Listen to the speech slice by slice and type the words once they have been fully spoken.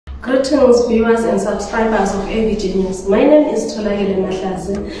Greetings, viewers and subscribers of AVG News. My name is Tolagile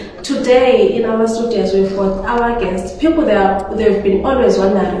Mahlazi. Today in our studios we've got our guests, people they've been always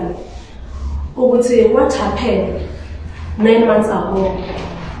wondering what happened 9 months ago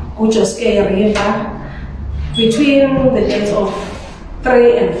JUKSKEI River between the dates of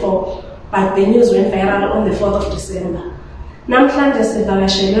 3 and 4, but the news went viral on the 4th of December. Namhlanje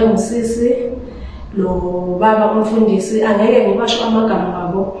sivakashele ngusisi lo baba umfundisi, angeke ngibasho amagama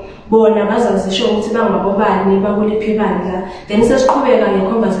abo, bona bazazisho ukuthi bangabobani bakuliphi bandla, then sesiqhubeka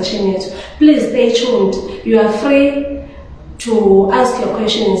ngeconversation yethu. Please stay tuned. You are free to ask your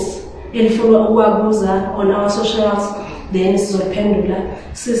questions elifuna ukwabuza on our socials, then sizophendula.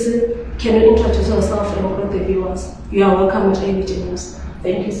 Sisi, can you introduce yourself and all the viewers? You are welcome to AVG News.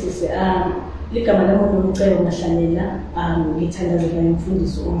 Thank you, Sisi. Ligama lami ngumcebo Mahlanela, ngithandazela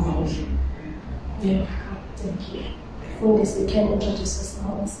umfundisi omvuhle. Yeah, thank you. Fundisi, can you introduce yourself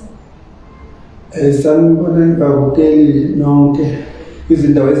also? Sanibona ngibabukeli nonke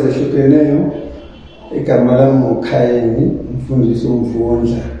izindawo ezehlukeneyo. Igama lami uKhayeni, umfundisi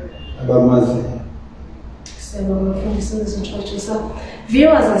omvundla abamaziyo. Introduce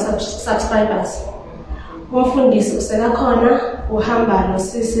viewers and subscribers. Umfundisi usekakhona uhamba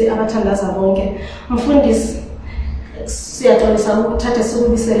nosisi abathandaza bonke. Umfundisi siyatolisa ukuthatha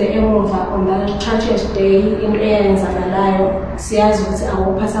sikubisele emuva on that tragic day into eyenzakalayo. Siyazi ukuthi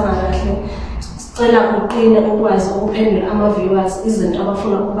awuphathanga kahle. Sicela uqine ukwazi ukuphendula ama viewers izinto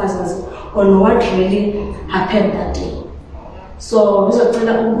abafuna ukubazazi on what really happened that day. So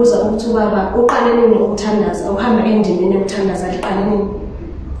ngizocela ukubuza ukuthi baba uqale nini ukuthandaza, uhamba endimeni yokuthandaza liqale nini?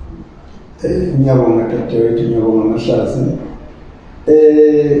 Ngiyabonga dadewethu, ngiyabonga Mahlazi.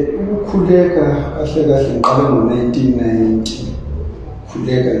 Ukukhuleka kahle kahle ngiqale ngo-1990.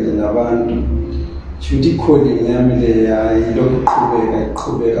 Ukukhuleka nje nabantu. Futhi calling yami le yilokhu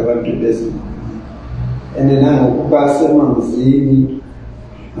iqhubeka abantu bezimo. And nangokuba semanzini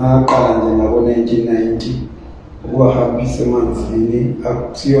ngaqala nje ngabo-1990 ukuhambisa emanzini,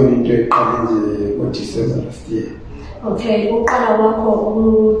 akusiyona into eqale nje ngo-December last year. Okay, uqala wakho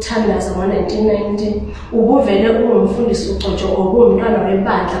ukuthandaza ngo-1990 ubuvele ungumfundisi ucotsho okuwumntwana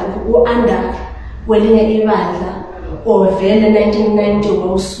webandla u-under kwelinye ibandla, or vele 1990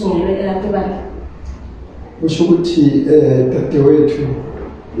 wawusungulwe lapha ibandla? Kusho ukuthi dadewethu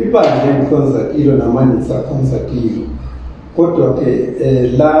ibandla engikhonza kilo namanje ngisakhonza kilo, kodwa-ke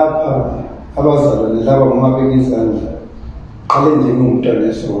lapha abazalwane laba ngomabeka izandla qale nje ngumntwana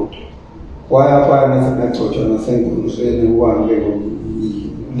esonto. Kwaya ngizingagcotshwa nasenkonzweni uhambe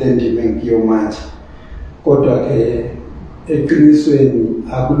le ndima engiyo manje, kodwa-ke eqinisweni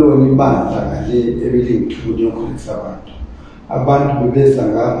akulona ibandla ngale ebelingithunya ukukhulisa abantu bebeza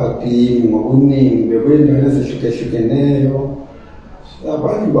ngapha kimi ngobuningi, bebuye endaweni ezihlukehlukeneyo.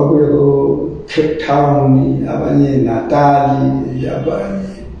 Abanye babuye ko-Cape Town, abanye Natali, abanye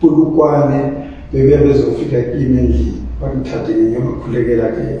Polokwane, bebuye bezofika kimi endlini bangithathe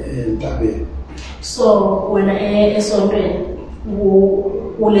ngiyobakhulekela-ke entabeni. So wena esontweni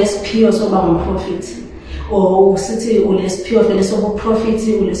ulesiphiwo sokuba ngumprofit, or usithi ulesiphiwo vele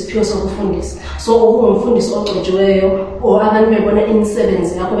sobuprofit, ulesiphiwo sokufundisa, so ungumfundisi ogcotshiweyo, or abantu bebona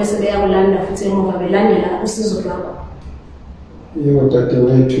imisebenzi yakho bese beyakulanda futhi emuva belandela usizo lwakho? Yebo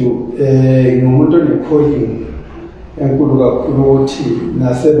dadewethu, ngumuntu one-calling enkulu kakhulu ukuthi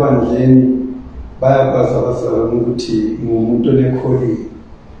nasebandleni bayabaza abazalwane ukuthi ngumuntu one-calling.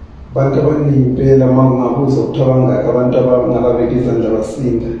 Abantu abaningi impela uma ungabuza ukuthi abangaki abantu abangababeka izandla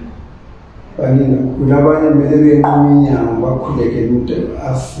basinda, baningi kakhulu. Abanye kumele benquma inyawo bakhulekele umuntu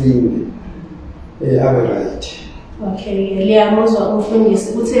asinde abe right. Okay, liyamuzwa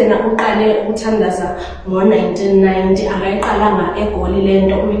umfundisi ukuthi yena uqale ukuthandaza ngo-1990, akayiqalanga eGoli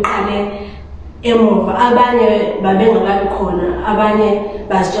lento, uyiqale emuva. Abanye babengakabi khona, abanye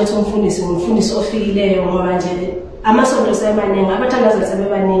bazitshela ukuthi umfundisi ngumfundisi ofikileyo ngoba nje amasonto semaningi, abathandaza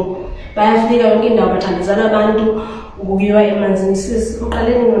sebebaningi, bayafika yonke indawo bathandazana abantu, ukuyiwa emanzini. Sisi, uqale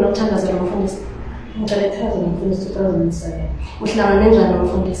nini wena ukuthandaza nomfundisi? Ngiqale ukuthandaza nomfundisi 2007. Uhlangane njani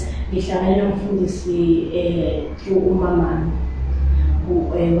nomfundisi? Ngihlangane nomfundisi umamami.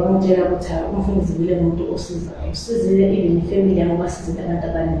 Wangitshela ukuthi umfundisi vele ngumuntu osizayo, usizile even ifamily yami, basizile abantu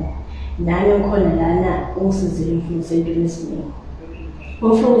abaningi. Nayo khona lana ungisizile umfundisi entweni esiningi.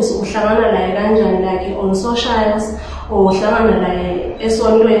 Umfundisi uhlangana laye kanjani, like on socials, or uhlangana laye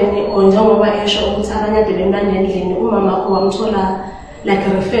esontweni, or njengoba esho ukuthi abanye ade bemlanda endlini umama wakho wamthola like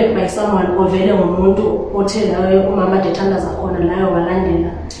referred by someone, or vele ngumuntu othe nawe umama ade thandaza khona nayo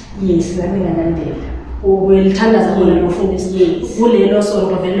walandela? Yes, nami ngalandela. ubelithandaza khona nomfundisi kulelo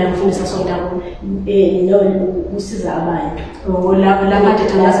sonto vele la mfundisi asonta no usiza abantu la kade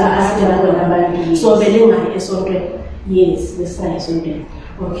thandaza asiza abantu so belingayi esontweni yes besingayi esontweni.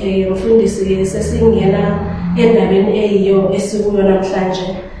 Okay, mfundisi sesingena endabeni eyiyo esikuyo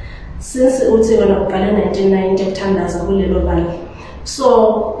namhlanje. Since uthi wena uqale 1990 ukuthandaza kulelo bandla, so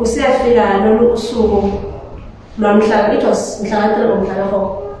kusiyafika lolu usuku lwamhla, it was mhla ka-3 or mhla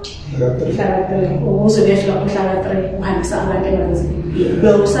ka-4 ukuze kuyefika mhla ka-3 uhambisa abantu emanzini.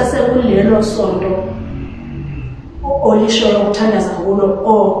 Bewusase kulelo sonto olishoyo ukuthandaza kulo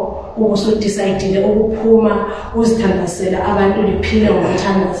o ubusudecide ukuphuma uzithandazela abantu liphile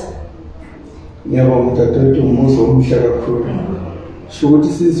ngokuthandaza? Ngiyabonga dadewethu, umbuzo omuhle kakhulu. Sho ukuthi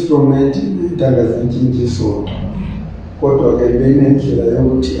sisi from 1990 intshintshiso, kodwa-ke benendlela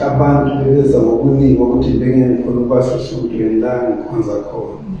yokuthi abantu bebeza ngokuningi ukuthi bengekhona ukubasesudweni la ngikhonza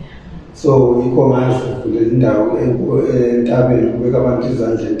khona. So yikho ngaze kuleli ndawo entabeni kubeka abantu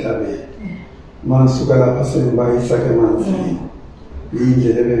izandla entabeni. Mangisuka lapha sengibayisa-ke emanzini.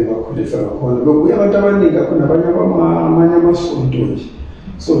 Indlela ebengibakhulisa ngakhona. Bekubuya abantu abaningi kakhulu, amanye amasonto nje.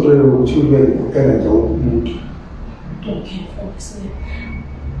 Sonto lokuthi ubengukela nje umuntu. Okay,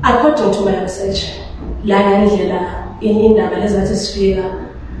 according to my research, la ngendlela indaba lezathi sifika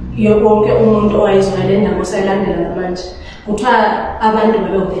yonke umuntu owayizwa le ndaba osayilandela namanje kuthiwa abantu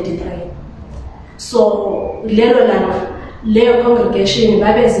babe-33. So lelo langa leyo congregation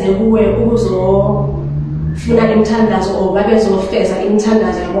babeze kuwe ukuzofuna imithandazo or babezofeza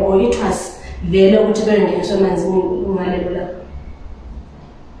imithandazo yabo, or it was vele ukuthi bengeniswe emanzini ngalelo langa?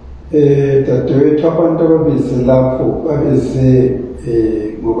 Dadewethu, abantu ababeze lapho babeze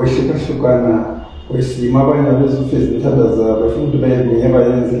ngokwehlukahlukana kwesimo. Abanye abezofeza imithandazo zabo befuna ukuthi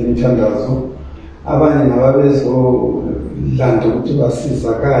bayenze imithandazo. Abanye nababezolanda ukuthi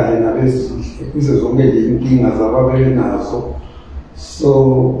basizakale kuze zonke inkinga zabo abenazo. So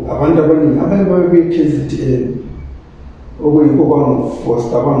abantu abaningi abanye babe-KZN okuyikho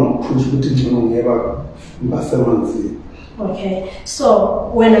kwangifosta abangiphusha ukuthi ngcono ngiyeba basemanzini. Okay, so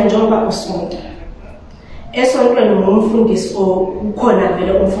wena njengoba usonto esontweni ngumfundisi ukhona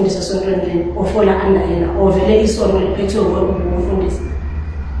vele umfundisi esontweni leni ofola under yena or vele isonto liphethwe ngumfundisi?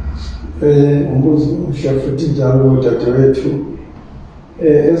 Umbuzo omuhle futhi njalo dadewethu.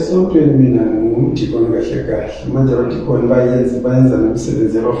 Esontweni mina ngumdikoni kahle kahle. Manje abadikoni bayenza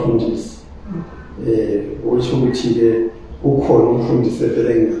nomsebenzi yabafundisi. Okusho ukuthi-ke ukhona umfundisi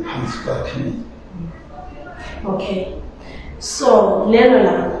evele ngaphansi kwakhe. Okay, so lelo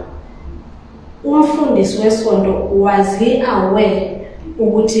langa umfundisi wesonto was he aware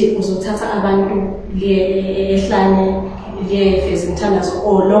ukuthi uzothatha abantu ehlane lefeza imithandazo,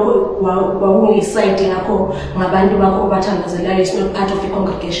 or lokho kwakungi-side yakho ngabantu bakho bathandazelayo, is not part of the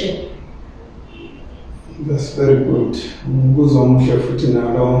congregation? That's very good. Umbuzo omuhle futhi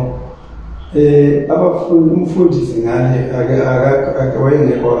nalo. Umfundisi ngale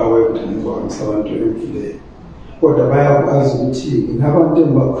akawayengekho aware ukuthi ngihambisa abantu emfuleni, kodwa bayakwazi ukuthi ngabantu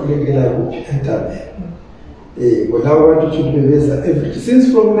engibakhulekela kuphi entabeni. Labo bantu ukuthi bebeza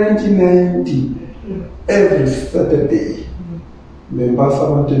since from 1990 every Saturday bembasa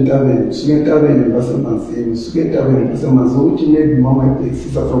abantu entabeni, kusuka entabeni basemanzini, kusuka entabeni basemanzini, ukuthi maybe mama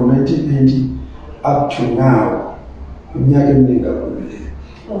ibhekisisa from 1990 up to now, iminyaka eminingi kakhulu.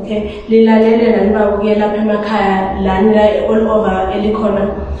 Okay, lilalelela niba kuye lapha emakhaya lani la all over elikhona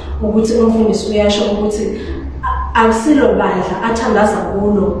ukuthi umfundisi uyasho ukuthi akusilo bandla athandaza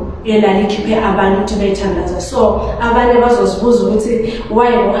kulo elalikhiphe abantu ukuthi bayithandaza. So abanye bazozibuza ukuthi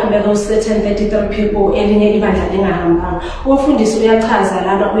why uhambe those certain 33 people elinye ibandla lingahambanga. Umfundisi uyachaza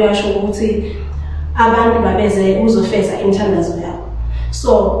lana, uyasho ukuthi abantu babeze uzofeza imithandazo yabo. So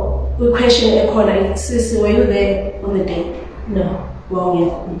the question ekhona, sisi, were you there on the day? No. Well,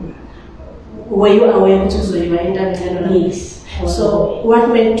 yeah. Were you aware ukuthi uzoyiwa entabeni? Yes. So what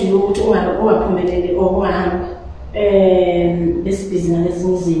made you ukuthi ungaphumeleli or ungahambi? Besibhizi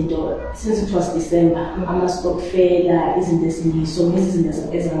nalezinye izinto since it was December, ama-stockfela, izinto eziningi, so izinto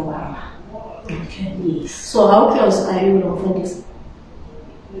ezingabamba. Okay. Yes. So how close are you nomfundisi?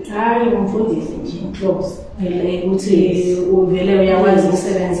 Hayi, umfundisi nje close. Ukuthi uvele uyakwazi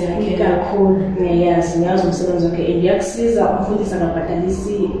umsebenzi yakhe kakhulu. Ngiyazi umsebenzi wakhe, and yakusiza umfundisi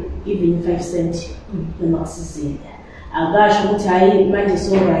akabhatalisi even 5 cent noma kusizile. Akasho ukuthi hayi manje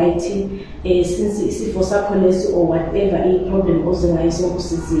so right, since isifo sakho leso or whatever i-problem ozengayo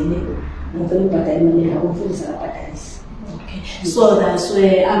sokusizile ngicela ubhadale imali yakho, umfundisi akabhatalisi. Okay, so that's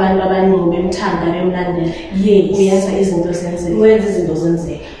where abantu abaningi bemthanda bemlandela. Yes, uyenza izinto zenzeke. Wenza izinto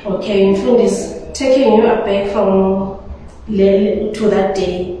zenzeke. Okay, mfundisi, taking you back from to that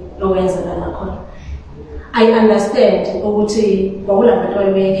day owenza la khona. I understand ukuthi kwakulabantu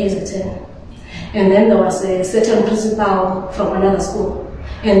ababeya KZN, and then there was a certain principal from another school,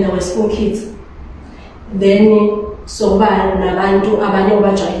 and there were school kids. Then soba nabantu abanye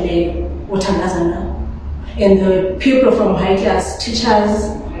obajwayeleyo othandaza nabo, and the people from high class,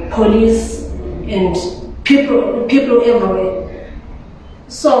 teachers, police, and people everywhere.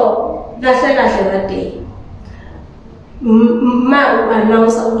 So kahle that day ma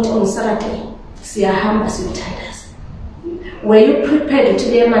announce ukuthi on Saturday siyahamba siyothandaza. Were you prepared to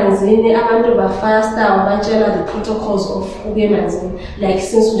be emanzini abantu bafasta ubatshela the protocols of ukuya emanzini, like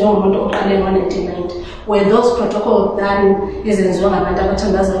since njengomuntu oqale ngo-1990? Were those protocols done ezenziwa ngabantu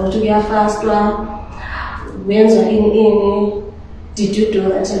abathandaza ukuthi kuyafastwa kuyenzwa ini? Did you do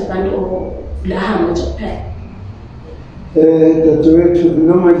that nabantu lahamba nje kuphela? Dadewethu,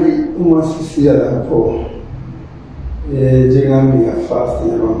 normally uma sisiya lapho njengami ngiyafasta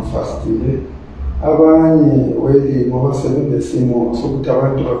ngiyabangifastile, abanye weli ngoba sebesimo sokuthi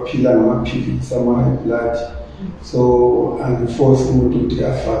abantu baphila ngamaphilisi ama-high blood, so angiforce umuntu ukuthi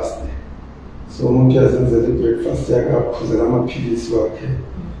afaste. So umuntu uyazenzela i-breakfast yakhe aphuzela amaphilisi wakhe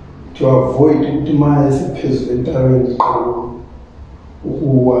to avoid ukuthi uma esephezulu entabeni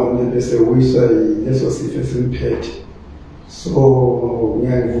ukuwa bese wiswa yileso sifo esimphethe. So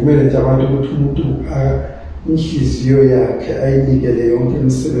ngiyavumela nje abantu ukuthi umuntu inhliziyo yakhe ayinikele yonke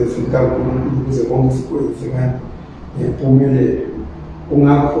imisebenzi kaNkulunkulu ukuze konke sikwenze ngempumelelo.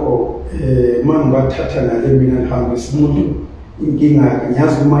 Kungakho uma ngibathatha nale mina ngihambisa umuntu inkinga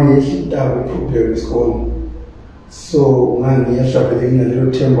ngiyazi uma yehla intaba problem isikhona, so ngiyahlabele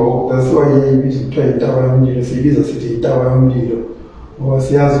nginalelo themba okudasiwa yebiza kuthiwa intaba yomlilo, siyibiza sithi intaba yomlilo ngoba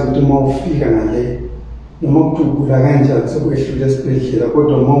siyazi ukuthi uma ufika ngale noma kugula kanjani sokwehlula esibhedlela,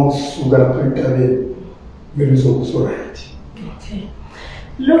 kodwa uma usuka lapha entabeni vele uzokuso-right. Okay.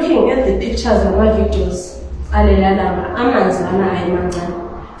 Looking at the pictures and my videos alela lama amanzi lana ayimancane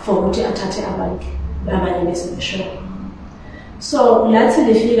for ukuthi athathe abantu abanye bese besho. So lathi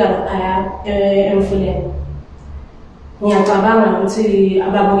lifika lapha emfuleni, ngiyacabanga ukuthi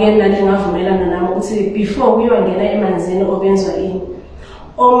ababukeli nale ngavumelana nami ukuthi before kuyongena emanzini obenzwa ini,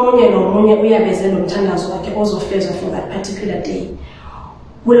 omunye nomunye uyabezela umthandazo wakhe ozofezwa for that particular day.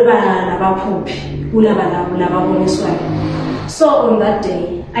 Kulaba nabaphuphi, kulaba lababoniswayo. So on that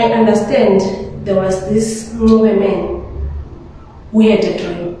day, I understand there was this man who had a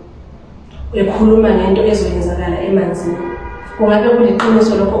dream. Ekhuluma ngento ezoyenzakala emanzini. Kungabe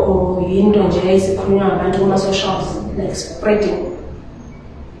kuliqiniso lokho o yinto nje ayisikhulunywa ngabantu kuma socials like spreading?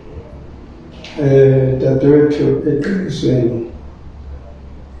 Dadewethu eqinisweni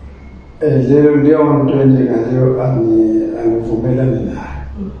leyo nto njengaleyo angivumelani nayo.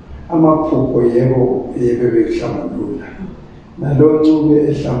 Amaphupho yebo bekuhlambulula, nalo ncube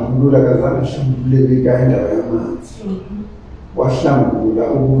ehlambulula kazange ehlambululeke indaba yamanzi. Wahlambulula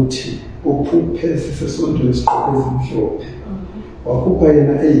ukuthi uphuphe sisesonto lesigqoko ezimhlophe, wakhupha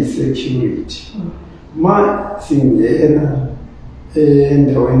yena eyi-security. Ma singena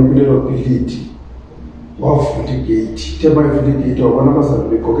endaweni kulelo bhilidi wavula igate, themba ivula igate wabona abazali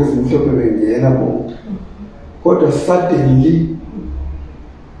begqoke ezimhlophe bengena bonke, kodwa suddenly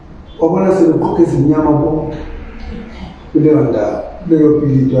wabona sebegqoke ezimnyama bonke kuleyo ndawo. Kuleyo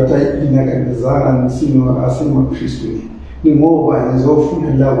bhilidi wathi ayinakangezanga nisino asimakristu ningoba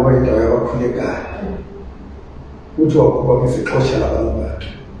nizofuna labo bayindawo yabakhulekayo, uthi wakhupha ngesixotsha labantu bakhe.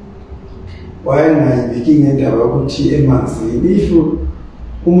 Wayengayibiki ngendaba yokuthi emanzini, if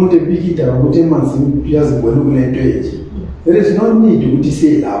umuntu ebika indaba ukuthi emanzini uyazibona kule nto enje, there is no need ukuthi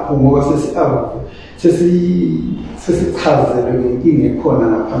siye lapho ngoba sesichazele ngenkinga ekhona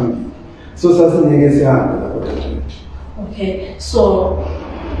ngaphambili, so sasingeke sihambe lapho dadewethu. Okay, so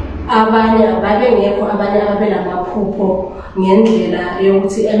abanye ababengekho, abanye ababelamaphupho ngendlela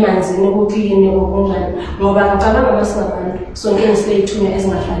yokuthi emanzini kuklini okunjani, ngoba ngicabanga masingabantu sonke ngiseyithunya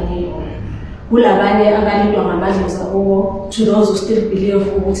ezingafaniyo. Kulabanye abalindwa ngamadlozi abo, to those who still believe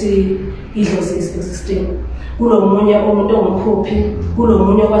ukuthi idlozi is existing. Kulomunye umuntu ongumphuphi,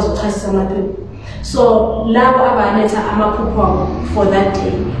 kulomunye okwazi ukuchasisa amaphupho. So labo abaletha amaphupho for that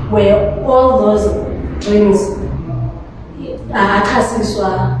day, where all those dreams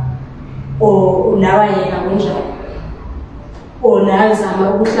achasiswa o lawa yena kunjani,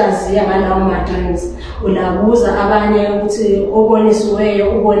 olazama ukuhlaziya ngalawo ma-dreams, ulabuza abanye ukuthi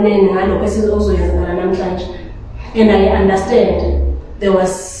obonisiweyo uboneni ngalokho esizoyenzakala namhlanje. And I understand there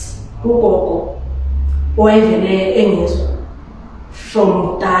was ugogo owayevele engizwa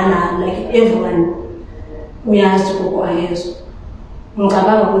from dala, like everyone uyazi ugogo ayezwa.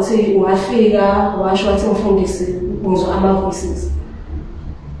 Ngicabanga ukuthi wafika washo wathi mfundisi ngizwa ama-voices.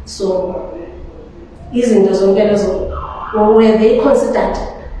 So izinto zonke lezo were they considered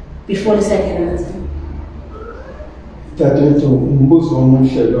before lisayangena emanzini? Dadethu, umbuzo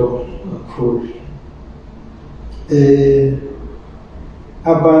omuhle lo kakhulu.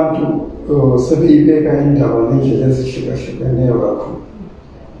 Abantu sebeyibeka indaba ngendlela ezihlukahlukeneyo kakhulu,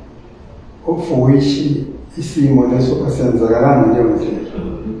 of which isimo leso asenzakalanga leyo ndlela.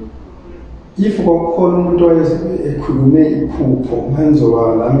 If kwakukhona umuntu wayekhulume iphupho,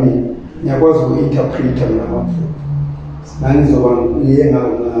 ngizoba nami ngiyakwazi uku-interpreta ngamaphupho, nangizoba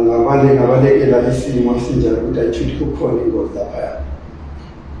ngabalekela isimo esinjalo ukuthi ayithuthi kukhona ingozi laphaya.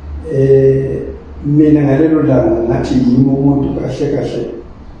 Mina ngalelo langa ngathi yimi umuntu kahle kahle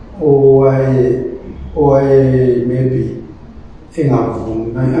owaye maybe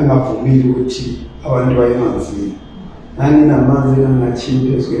engavumile ukuthi abantu baye emanzini. Nanginamanzi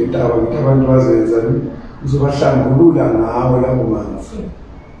engangathini phezu kwentaba ukuthi abantu bazoyenza ngizobahlambulula ngawo lawo manzi.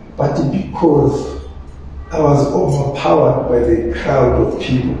 But because I was overpowered by the crowd of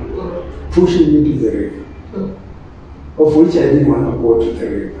people pushing me to the river, of which I didn't want to go to the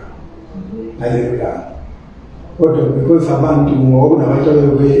river. But because abantu ngokunabantu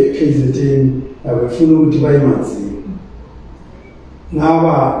ababe-KZN abafuna ukuthi baye emanzini,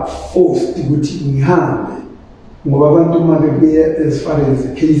 ngaba forced ukuthi ngihambe, ngoba abantu uma bebuya as far as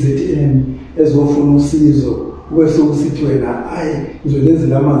KZN ezofuna usizo bese usithi wena hayi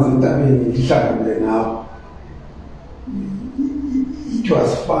ngizolenzela amanzi entabeni ngihlangane nawe. It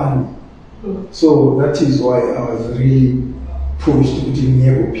was fun. So that is why I was really pushed ukuthi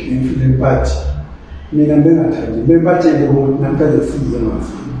ngiye kuphi emfuleni, but mina bengathandi bebatshele ukuthi namhlanje siye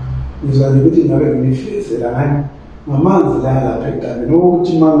emanzini ngizwane ukuthi ngabe nginifezela ngani ngamanzi la lapha entabeni,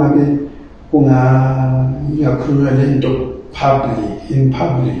 ukuthi uma ngabe kungakhulunywa lento in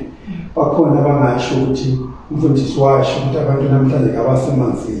public bakhona abangasho ukuthi umfundisi washo ukuthi abantu namhlanje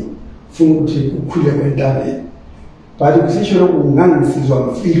abasemanzini funa ukuthi kukhule kwentabeni. But kusisho lokhu ngangisizwa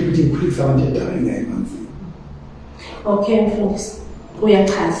ngifile ukuthi ngikhulisa abantu entabeni emanzini. Okay mfundisi,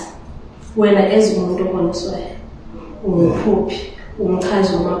 uyachaza wena ezumuntu oboniswayo umphuphi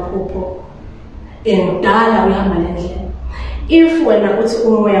umchazi wamaphupho endala uyahamba lendlela. If wena uthi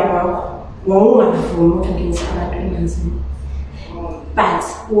umoya wakho wawungavumi ukuthi ungenise abantu emanzini but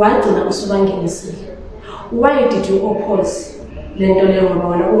wagcina usubangenisile, why did you oppose lento leyo ngoba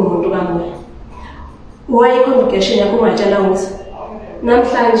wena umuntu kamoya? Why congregation yakho ungatshela ukuthi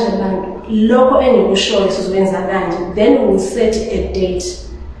namhlanje abantu lokho engikushoyo sizokwenza kanje, then we'll set a date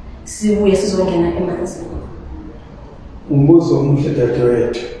sibuye sizongena emanzini? Umbuzo omuhle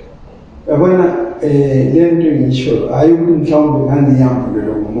dadewethu. Yabona lento ngisho hayi ukuthi mhlawumbe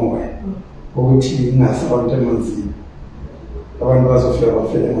ngangiyambulelo ngomoya ukuthi ngingasabantu emanzini, abantu bazofika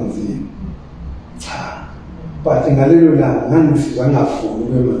bafele emanzini. Cha, but ngalelo langa ngangisizwa ngafuni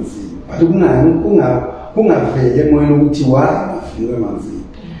emanzini, but kungavele emoyeni ukuthi wafuni emanzini.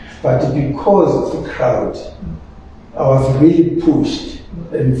 But because of the crowd, I was really pushed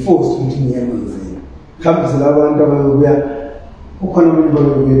and forced ukuthi ngiye emanzini. Khambisela abantu abayobuya, ukhona abantu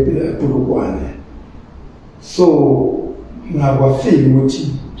bayobuya ePolokwane. So ngakwafika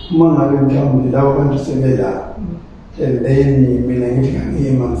ukuthi uma ngabe mhlawumbe labo bantu sebela and then mina ngithi ngiye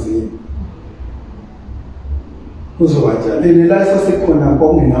emanzini kuzobanjani. La sasekhona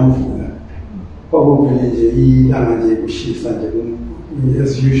kwakungenamvula, kwakuvele nje ilanga nje kushisa nje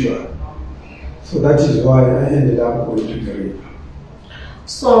as usual. So that is why I ended up going to the river.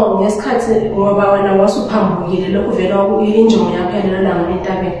 So ngesikhathi ngoba wena wasuphambukile lokhu vela injongo yakho yalelanga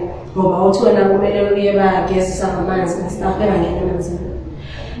entabeni, ngoba uthi wena kumele uye bagezisa amanzi nestaff engangena emanzini,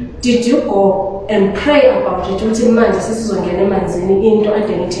 did you go and pray about it ukuthi manje sesizongena emanzini into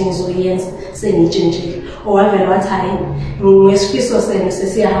ade ngithi ngizoyenza sengitshintshile, owavela wathi hayi ngesifiso senu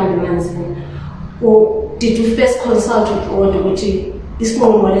sesiyahamba emanzini? Or did you first consult with God ukuthi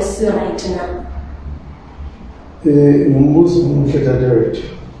isinqumo lesi right na? Ngumbuzo omuhle dadewethu.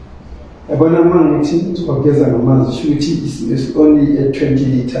 Yabona mangithi uzogeza ngamanzi shuthi is only a 20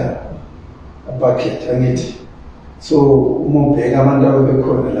 liter bucket angithi. So uma ubheka abantu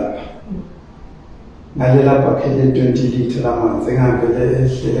ababekhona lapha ngalela bucket le 20 liter lamanzi engavele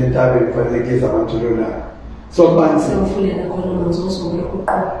ehlele entabeni kufanele kugeza abantu lona. So abantu semfuleni khona manzi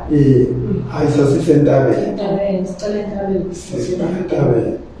ozokuqoqa. Ayisasisentabeni. Sicela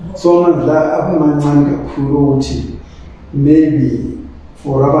entabeni. So amanzi la abamancane kakhulu ukuthi maybe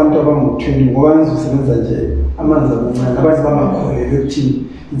for abantu abangu-20 ngoba nizosebenza nje amanzi amancane, abantu bangakholelwa ekuthini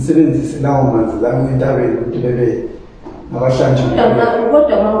nisebenzise lawo manzi lawo entabeni ukuthi bebe nabahlanjwe.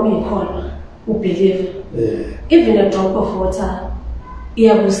 Kodwa uma uyikhona ubelieve even a drop of water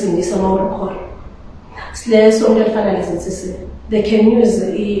iyakusindisa uma ukhona. Sileso into efana lezithi they can use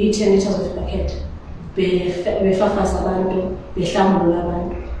i-10 liters of bucket befafaza abantu behlambulula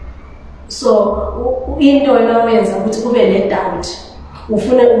abantu. So into wena wenza ukuthi kube le doubt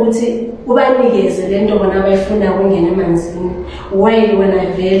ufuna ukuthi ubanikeze lento bona abayifuna ukungena emanzini while wena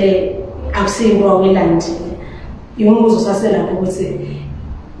vele akusinto awelandile. Umbuzo saselapho ukuthi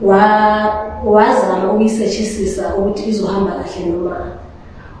wazama ukuyisechisisa ukuthi izohamba kahle noma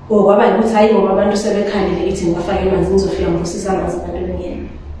okwaba ukuthi hayi ngoba abantu sebekhalile ithi ngafaka emanzini izofika ngosisa amanzi abantu bengena.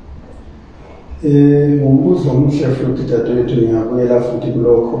 Umbuzo omuhle futhi dadewethu ngiyabuyela futhi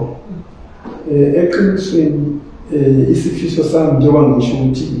kulokho. Eqinisweni isifiso sami njengoba ngisho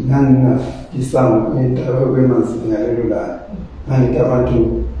ukuthi ngangingafisanga ukuyenta kwemanzini ngalelo langa. Ngithi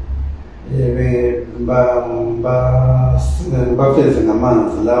abantu bafeze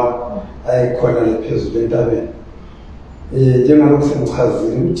ngamanzi lawo ayikhona lephezulu entabeni. Njengalokhu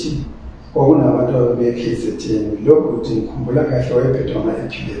sengichazile ukuthi kwakunabantu ababe-KZN, lokhu ukuthi ngikhumbula kahle wayephethwe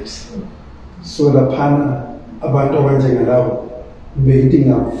ama-epilepsy. So laphana abantu abanjengalabo beyithi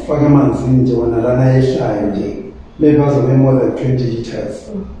ngafaka emanzini nje wona lana ehlayo nje bebazobe more than 20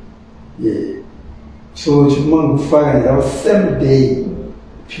 liters. So uma ngifaka nje same day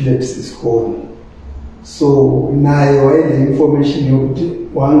epilepsy is gone. So naye wayele information yokuthi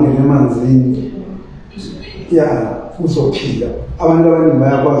wangena emanzini uzophila. Abantu abaningi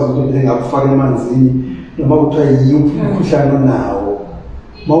bayakwazi ukuthi bengakufaka emanzini noma kuthiwa yiyuphi umkhuhlane onawo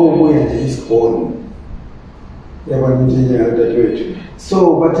mawubuya nje isigone. Yabona njengedadewethu.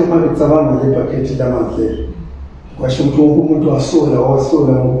 So bathi mabecabanga lebhakethi lamanzi kwasho ukuthi umuntu wasola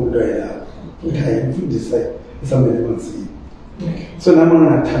umuntu yena ukuthi ayimfundisa isambele emanzini. So nami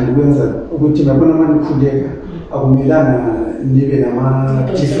ngingathanda ukwenza ukuthi ngabona manikhuleka akumelanga nibe nama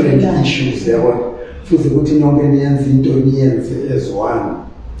different issues yabona. Futhi ukuthi nonke niyenze into niyenze as one.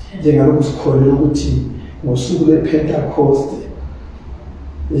 Njengalokhu sikholelwa ukuthi ngosuku lePentecost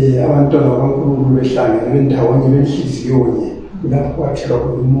abantwana bakaNkulunkulu behlangene bendawonye benhliziyonye lapho kwathelwa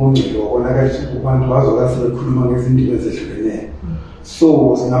khona umonce lo onakalisa kubantu bazokase bekhuluma ngezindaba ezehlukeneyo.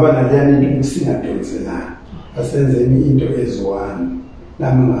 So singaba naleyana into singadonselana asenzeni into as-one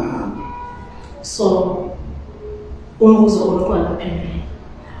nami ngahamba. So umbuzo olokwangaphambili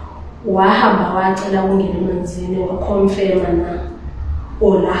wahamba wacela ukungena emanzini waconfirma na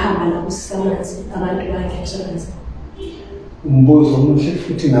olahamba la kusisamanzi abantu bangena emanzini. Umbuzo omuhle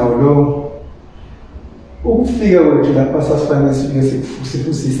futhi nawo lo ukufika kwethu lapha sasifanele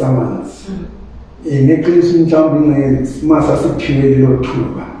sifusisa amanzi. Ngeqiniso mhlawumbe ingeke masa siphiwe lelo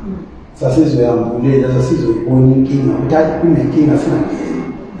thuba. Sasizoyambulela sasizoyibona inkinga ukuthi hayi kunenkinga singangeni.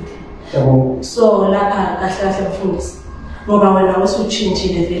 Yabo. So lapha kahle mfundisi ngoba wena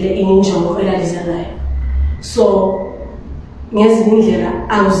wasutshintshile vele injongo elalizanayo. So ngezinye indlela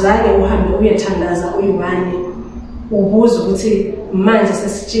awuzange uhambe uyethandaza uyibani ubuza ukuthi manje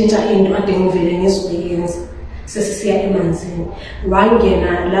sesitshintsha into ade ngivele ngizoyenza sesisiya emanzini.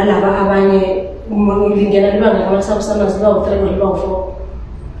 Wangena lalaba abanye lingena libanga lamasabusamazi bawu-3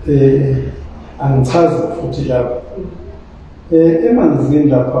 bawu-4. Angichaza futhi lapho emanzini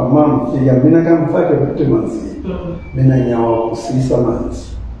lapha mamfika mina kamfake futhi emanzini. Mina ngiyawabusisa amanzi.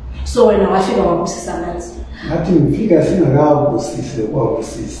 So wena wafika wabusisa amanzi? Ngathi ngifika singakawabusisi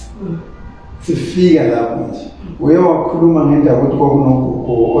kwabusisa. Sifika lapho nje uye wakhuluma ngendaba ukuthi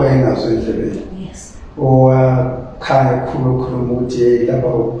kwakunogogo oyengazwe endlebeni. Yes. Owakhaya khuluma ukuthi lapha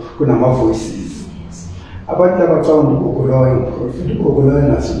kunama-voices. Yes. Abantu labacabanga ugogo lowo engumprofethi, ugogo lowo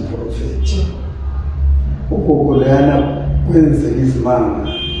engasumprofethi. Ugogo leyana kwenzeka izimanga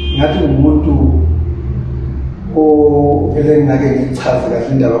ngathi umuntu vele ngake ngichaze kahle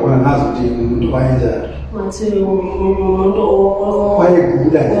indaba kona ngazi ukuthi umuntu wayenjani. Wathi umuntu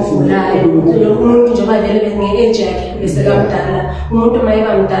wayegula umuntu njengoba vele benge-age yakhe besekamdala. Umuntu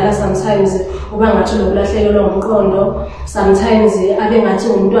mayeba mdala sometimes uba ngathi unokulahlekelwa umqondo, sometimes abe ngathi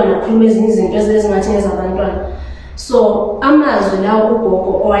umntwana akhuluma ezinye izinto ezingathi ngezabantwana. So amazwi lawo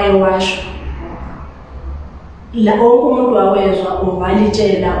ugogo owayewasho la wonke umuntu wawezwa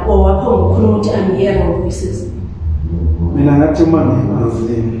owalitshela owaphonga ukukhuluma ukuthi I'm hearing voices. Mina ngathi uma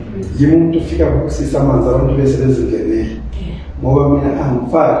ngimanzini yimi umuntu ufika ukusisa amanzi abantu bese bezingenele ngoba mina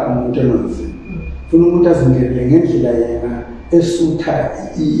angifaki umuntu emanzini. Funa umuntu azingenele ngendlela yena esutha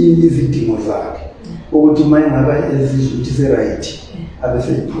izidingo zakhe ukuthi uma engaba ezizwe ukuthi se-right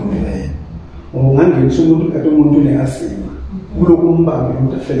abese yiphumela. Ungangenisa umuntu kade umuntu uneasima kulokhu umbambe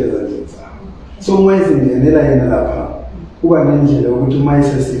umuntu afeleza nje zakhe. So uma izingenela yena lapha kuba nendlela ukuthi uma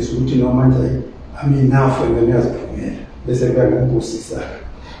isesizwe ukuthi noma manje aminafo ngiyaziphumela bese kuba ngibusisa.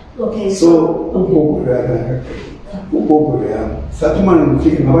 Okay, so ugogo yami sathi manje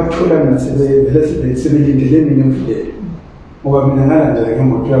ngifike ngabathola mina sebelindele mina ngifike ngoba mina ngalandela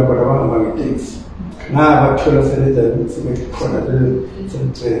ngemoto yakho labahamba ngeteksi ngabathola selenza khona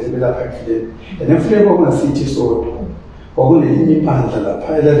semthetho belapha ekufeni and emfuleni kwakungasithi sodwa kwakunelinye ibandla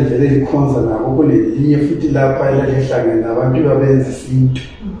lapha elalivele likhonza nabo kunelinye futhi lapha elalihlangene nabantu babenza isintu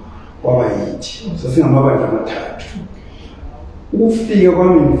kwaba yithi so singamabandla amathathu ukufika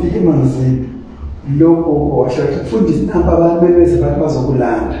kwami ngifike emanzini lokho washatha ukufundisa inamba abamemeze abantu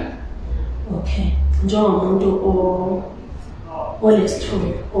bazokulanda. Okay, njengomuntu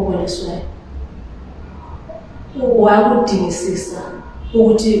olesithunzi oboleswayo wakudingisisa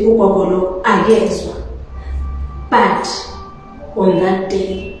ukuthi ugogo lo akezwa, but on that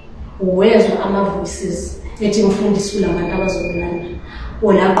day wezwa ama-voices ethi mfundisi kulabantu abazokulanda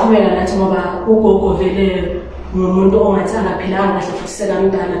olaqhubeka lathi ngoba ugogo vele ngumuntu ongathi angaphilanga kahle futhi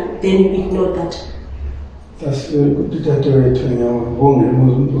sekamdala, then you ignore that. That's very good. Dadewethu ngiyabonga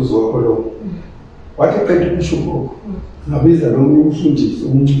umbuzo wakho lo. Wathi qeda ukusho ugogo ngabiza lo umfundisi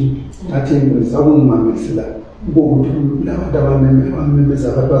umncane ngathi ngizisa ukungimamisela ukuthi labantu abamemeza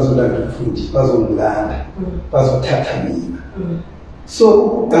abantu bazolanda umfundisi bazongilanda bazothatha mina. So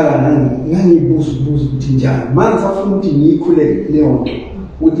ukuqala ngangibuza ukuthi njani manje afuna ukuthi ngiyikhuleke leyo nto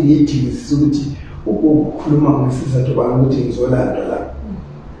ukuthi ngiyidingisise ukuthi ukukhuluma ngesizathu bani ukuthi ngizolandwa la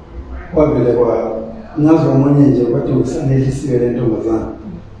kwavele ngazi omunye nje kwathi usanelisiwe le ntombazana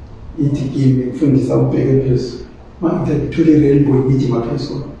ithi kimi mfundisa ubheke phezulu manje ngithule rainbow igijima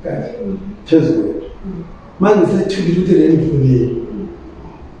phezulu kahle phezulu manje sethulile ukuthi rainbow le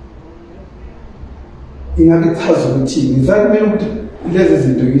ingakuchaza ukuthi ngizakumele ukuthi lezi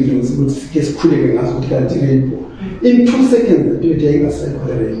zinto ngidlulise ukuthi sike sikhuleke ngazo ukuthi kanti rainbow in 2 seconds into ayingasekho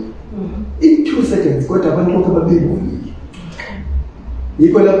rainbow in 2 seconds kodwa abantu bonke babeyibonile.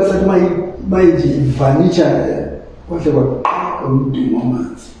 Yikho lapho sathi manje ivanisha kwahle kwaqa umuntu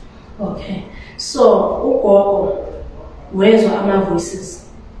wamanzi. Okay, so ugogo wezwa ama-voices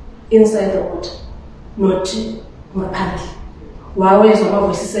inside the water, not ngaphandle. Wawezwa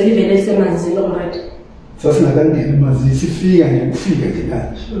ama-voices elivele semanzini already. Sasingakangena emanzini sifika nje kufika nje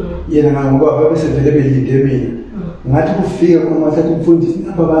kanje. Yena ngoba babesevele belinde mina. Ngathi kufika uma sathi umfundisi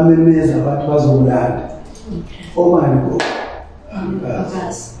apha bamemeza abantu bazokulanda. Omani go.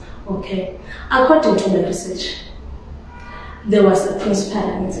 Okay. According to the research, there was a principal.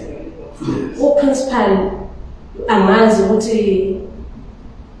 Yes. Principal angazi ukuthi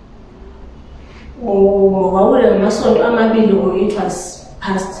wawule ngamasonto amabili or it was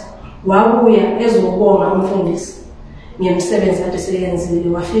past wabuya ezobonga umfundisi ngemsebenzi ade seyenzile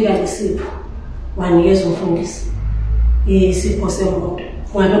wafika lesipho wanikeza umfundisi isipho semoto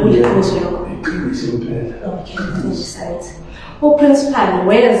ngabe kuliqiniso lokho. Iqiniso phela. Okay, ngisayithe uprincipal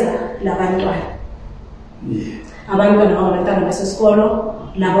weza labantwana. Abantwana abantwana basesikolo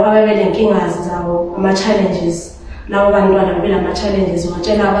labo ababele inkingazi zabo ama-challenges, labo bantwana babele ama-challenges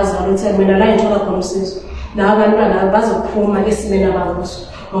watshela abazali ukuthi mina la ngithola khona usizo, labo bantwana bazophuma esimeni abakuso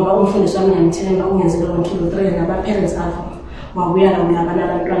ngoba umfundisi wami ngiyamthemba ungenzile 1 2 3 naba-parents abo wabuya la kulabana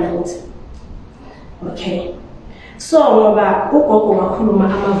abantwana ukuthi okay. So ngoba ugogo wakhuluma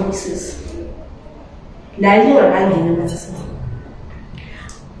ama-voices la lingakangeni nasesini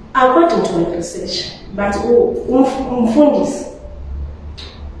according to the research, but umfundisi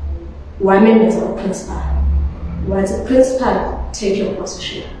wamemeza uprincipal wathi principal take your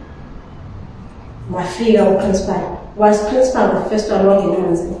position. Wafika uprincipal, was principal the first one wangena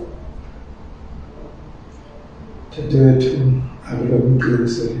emanzini? Dadewethu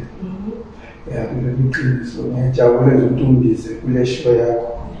akulobuqiniso akulobuqiniso ngiyajabula nje ukuthi ungibize kule show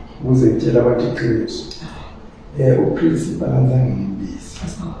yakho ukuze ngitshele abantu iqiniso. Uprincipal azange ngimbize.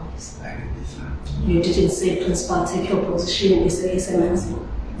 You didn't say principal take your position esemanzini.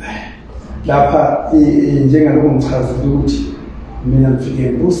 Lapha njengalokho ngichazile ukuthi mina ngifike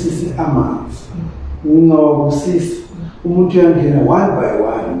ngibusise amanzi. Ungawabusisi umuntu uyangena one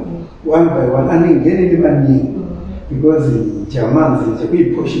by one aningene libaningi because nje amanzi nje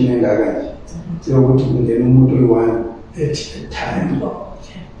kuyiportion engaka nje sokuthi kungena umuntu oyi-1 at a time.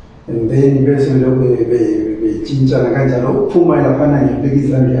 And then bese lokho bejintshana kanjalo ukuphuma laphana ngibeka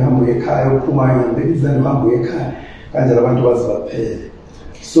izandla ehambo ekhaya uphuma ngibeka izandla ehambo ekhaya kanjalo abantu bazibaphele.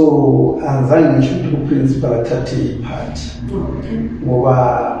 So azange ngisho ukuthi uprincipal athathe iphathi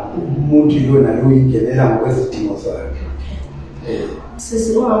ngoba umuntu yona lo uyingenela ngokwezidingo zakhe.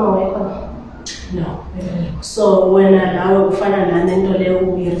 Sisi umama wayekhona? No. So wena nawe kufana nalento leyo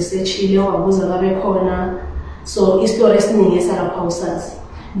uyi-researchile wabuza babekhona, so istory esiningi esalapha usazi?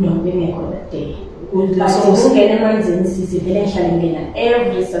 No, bengekho that day. So usingena emanzini sivele ngihlale ngena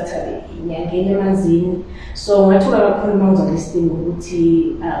every Saturday ngiyangena emanzini. So ngathuka kakhulu mangizwa lesithini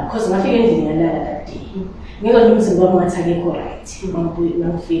ukuthi because ngafika endlini ngalala that day. Ngizwa umzimba wami ngathi akekho right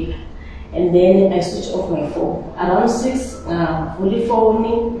mangifika. and then I switch off my phone. Around 6, fully phone,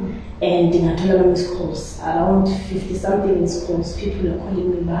 and I turn on missed calls. Around 50 something missed calls. People are calling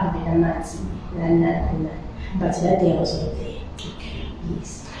me back, but that day I was not there. Okay.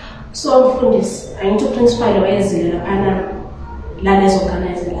 Yes. So from this, I need to principal wayezile ana la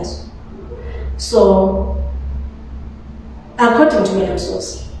organize lazo. So according to my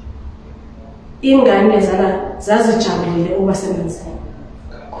source, ingane zazijabulile ubasemenzini.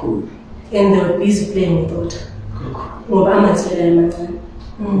 Cool. And they were busy playing with water. Ngoba amanzi amancane.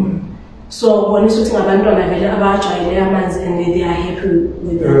 So bonisa ukuthi ngabantwana vele abajwayele amanzi and they are happy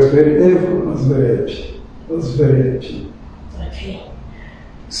with it. Everyone was very happy. Was very happy. Okay.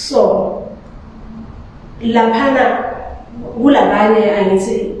 So laphana kulabanye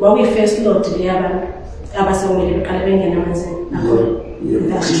angithi kwakuyi first load leyabantu abasewumele beqala bengena amanzini.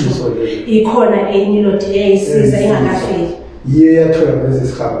 Ikhona enye load eyisiza ingakafiki. Yathola bese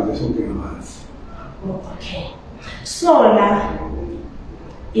sihambe sonke ngamanzi. Okay. So la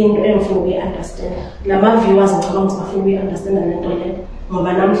into engifuna ukuyi-understand. Lama viewers ngicabanga ukuthi bafuna ukuyi-understand lento le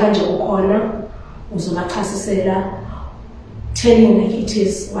ngoba namhlanje ukhona uzobachasisela telling like it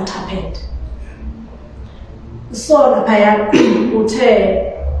is what happened. So lapha uthe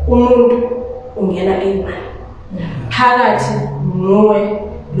umuntu ungena A1 phakathi nguwe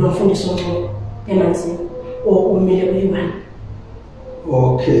lo mfundisi oncane emanzini umile ku-A1.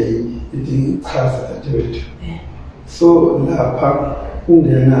 Okay, ichaza dadewethu. So lapha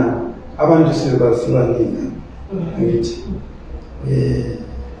ungena abantu sebaningi ngithi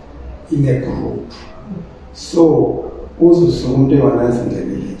in a group. So uzusuka umuntu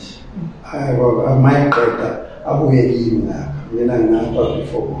ewanazindebele amayiqeda abuye kimi lapha mina ngapha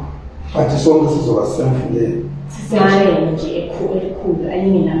before but sonke sizoba semfuleni sisemfuleni nje elikhulu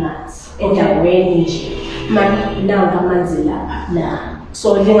ayingenamanzi endaweni nje nawo amanzi lapha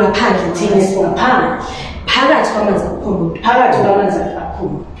so lingaphandle thina singaphandle phakathi kwamanzi akho.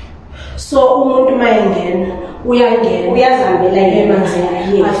 So umuntu mayengena uyangena uyazihambela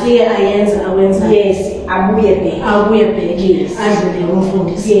emanzini afike awenza yes abuye bheke adlule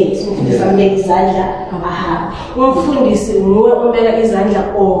umfundisi. Yes, umfundisi ambeka izandla abahambe. Umfundisi nguwe ombeka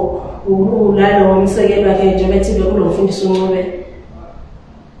izandla ulalo womsekelo wakhe nje bethi bekulo mfundisi uncube.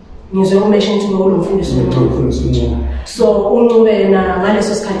 Ngizwe umention ukuthi kulo mfundisi uncube. So uncube na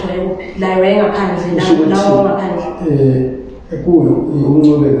ngaleso sikhathi wayekuphi la wayengaphandle la wangaphandle. Kuyo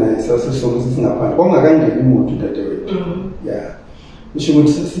uncube naye sasisonke singaphandle kwangakangeni imoto dadewethu. Yeah. Usho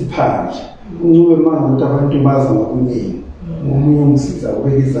ukuthi sisiphandle. Uncube manje abantu baza ngokuningi. Umunye umsiza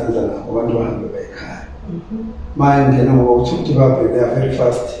ubeka izandla lapho abantu bahambe bayikhaya. Manje ngena ngoba uthi babe they are very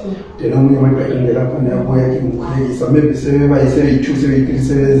fast. Then omunye wayibhekile lapha neyabuya kimkhulekisa maybe sebeyi2 sebeyi3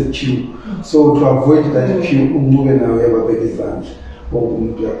 sebeyi2. So to avoid that queue uncube nawe yababeka izandla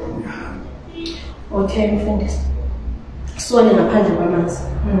umuntu yakhona ihamba. Okay mfundisi. So ngaphandle kwamanzi.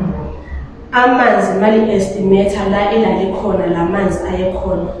 Amanzi mali estimate la elale khona la manzi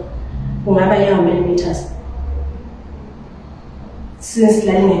ayekhona kungaba how many meters since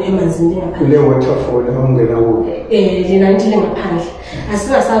la lingekho emanzini ngaphandle kule waterfall ongena kuyo lina nje ngaphandle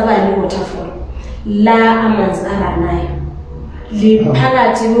asingasabali waterfall la amanzi abanayo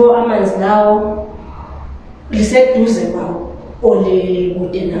liphakathi lo amanzi lawo liseduze kwawo ole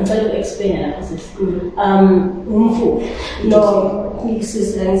kude ngicela uku-explain lapha sesikhulu umfundisi no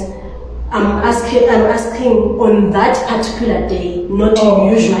sis I'm asking on that particular day, not you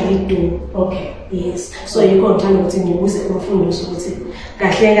usually do. Okay. Yes. So you can't tell me what you use it for you so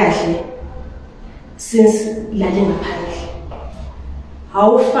kahle since lalinga phakathi.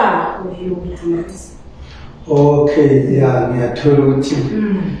 How far were you lamanzi? Okay, yeah, ngiyathola ukuthi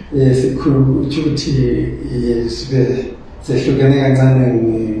sikhulu ukuthi sibe sehlukene kancane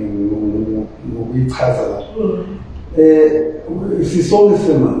ngokuyichaza la. Sisonke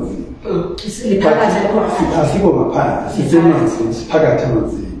semanzi. Asiko ngaphandle sisemanzini siphakathi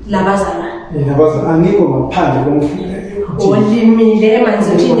emanzini labazana angikho ngaphandle komfule olimile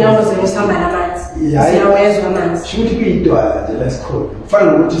emanzini uthi inyawo ziyosihamba namanzi siyawezwa amanzi shuthi kuyidwala nje lesikhona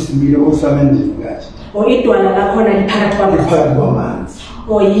kufana nokuthi simile osamendini kanje idwala lakhona liphakathi kwamanzi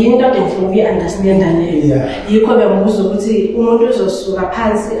yinto engifuna ukuyi-understanda leyo yikho bengibuza ukuthi umuntu uzosuka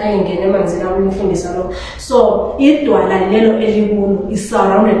phansi ayengena emanzini akumfundisa lo so idwala lelo elikulo is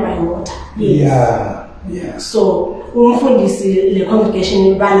surrounded by water. Yeah. So umfundisi le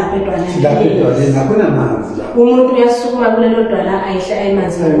congregation bala bedwala akuna manzi la umuntu uyasukuma kulelo dwala ayihla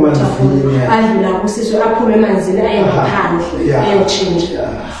emanzini adlula kusiswe aphume emanzini aye ngaphandle ayochinja.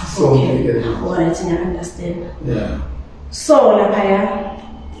 So alright, I understand. So lapha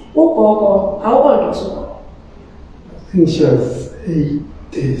ugogo how old was ugogo? I think she was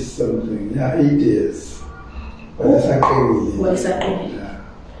days something. Yeah, 8 years. Wayesaqinile.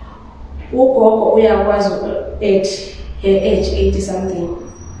 Ugogo uyakwazi at age 80 something.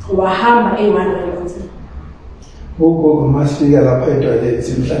 Wahamba e1 ugogo masifika lapha etoilet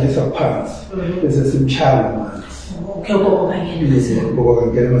simhlalisa phansi bese simchaya amanzi. Okay, ugogo kangena. Ugogo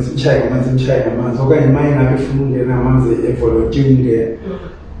kangena masimchaya amanzi okanye maye ngabe ufuna ungena amanzi evolunteer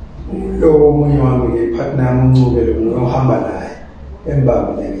lo omunye wami ke partner yami uncube lo ohamba naye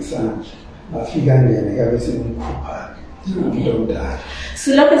embambile ngesandla afika ngene kabe simkhupha umuntu omdala.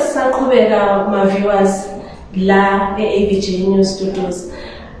 Silokho sisaqhubeka ma viewers la e-AVJ News Studios.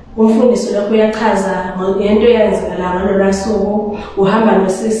 Umfundisi lokho uyachaza ngento eyenzekala ngalolu suku uhamba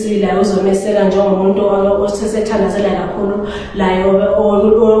nosisi la uzomeseka njengomuntu osesethakazela kakhulu layo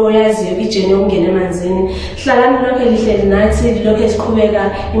oyaziyo ijeni yokungena emanzini. Hlalani lokho lihleli nathi lokho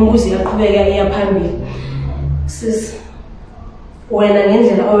esiqhubeka imibuzo yaqhubeka iyaphambili. Sis wena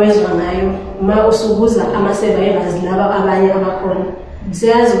ngendlela owezwa ngayo uma usubuza ama-survivors laba abanye abakhona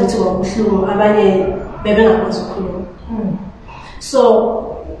siyazi ukuthi kwabuhlungu abanye bebengakwazi ukukhuluma. So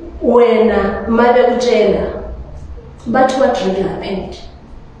wena uma bekutshela bathi wa-drink laphendle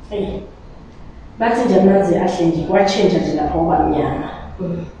bathi nje amanzi ahle nje kwatshentsha nje lapho kwamnyama.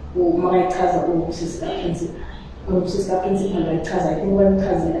 Uma kayichaza usisi kaprincipal bayichaza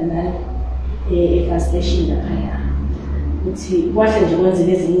kwanichazela nani e-first station laphaya uthi kwahle nje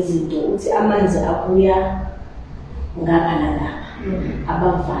kwenzeka ezinye izinto uthi amanzi abuya ngapha nalapha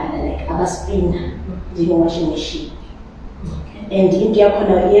abavala like abaspina njenge-washing machine. And into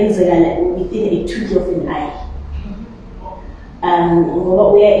yakhona yenzeka within a twinkle of an eye. Ngoba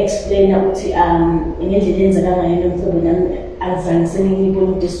uya-explaina ukuthi ngendlela yenzeka ngayo nomhlobo nami azange sengiyibona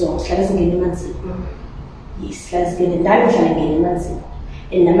into esongo sihlale singene emanzini. Yes, sihlale singene ndalo ngihlala ngene emanzini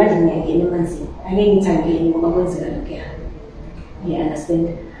and namanje ngiyangena emanzini angeke ngithi angene ngoba kwenzeka lokho. You understand?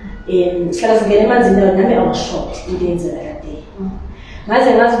 Sihlale singene emanzini nami I was shocked into yenzeka kade.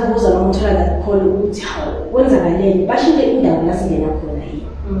 Ngaze ngazibuza noma uthola that call ukuthi hawu kwenzakaleni bashintshe indawo la singena khona yini.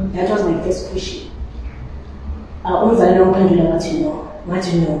 That was my first question. Umzali wangiphendula ngathi no.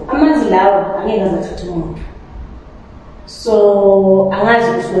 Ngathi no. Amanzi lawo angeke azathatha umuntu. So angazi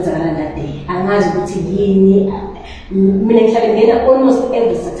ukuthi kwenzakala that day. Angazi ukuthi yini. Mina ngihlale ngena almost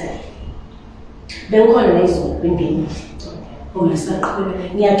every Saturday. Bengikhona la izolo bengenile.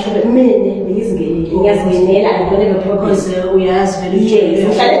 Ngiyaqhubeka mina bengizingenile ngiyazingenela ngibone because uyazi vele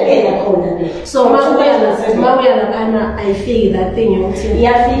ngihlale khona. So uma uya laphana I feel that thing yokuthi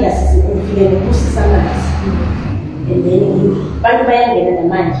iyafika sifike ngibusisa amanzi and then bantu bayangena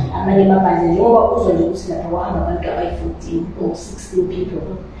namanje amanye amabandla njengoba uzwe nje ukuthi lapha kwahamba abantu abayi-14 or 16 people.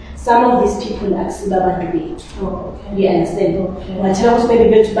 Some of these people akusiba abantu bethu. You understand? Ungathela ukuthi maybe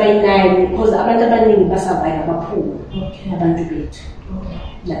bethu bayi-9 because abantu abaningi basurvive abaphuma abantu bethu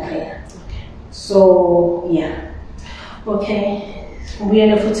laphaya. So yeah. Okay.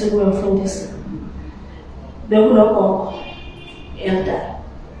 Ngibuyele futhi kuwe mfundisi. Bekulogogo elder.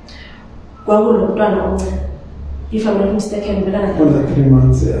 Kwakulo mntwana omncane. If I'm not mistaken, belanga 3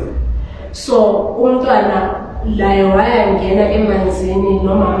 months yeah. So umntwana layo wayangena emanzini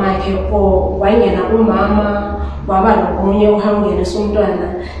nomama wakhe o wayengena umama waba nomunye uhangene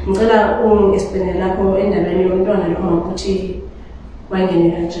somntwana. Ngicela ungi-explain lapho endabeni yomntwana noma ukuthi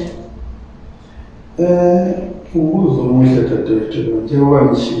wayengene kanjani. Umbuzo omuhle dadewethu njengoba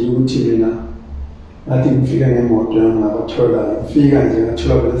ngishilo ukuthi mina ngathi ngifika ngemoto yami ngabathola ngifika nje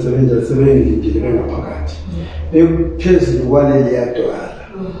ngathola vele sebengilindile bengaphakathi phezulu kwaleli yadwala.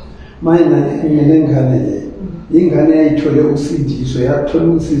 Manje ngene ngane le ingane yayithole usindiso yathola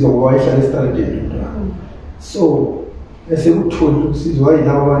usizo ngoba wayehlala esitaradeni ntwana. So esekuthola usizo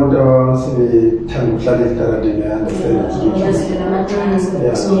wayilabo abantu abasebethanda ukuhlala esitaradeni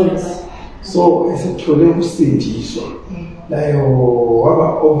so esethole usindiso layo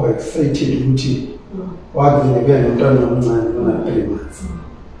waba overexcited ukuthi wagcina nomntwana omncane ona-3 months.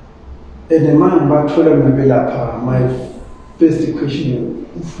 And manje bathola mina lapha my first question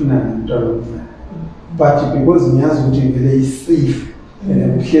ufuna nomntwana omncane. But because ngiyazi ukuthi vele is-safe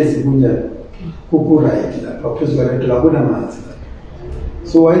and uhlezi kunjani kuku-right lapha phezu kwalento la kunamanzi lapha.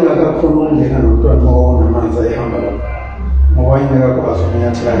 So wayengakakhona ukungena nomntwana onamanzi ayihamba lapha ngoba wayengakakwazi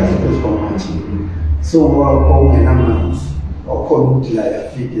ukunyathela kahle phezu kwamanzi. So ngoba kwakungenamanzi wakhona ukuthi la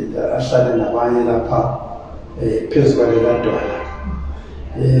yafike ahlale nabanye lapha phezu kwalela dwala.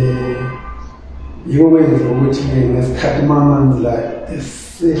 Yiwo kwenza ukuthi ngesikhathi amanzi la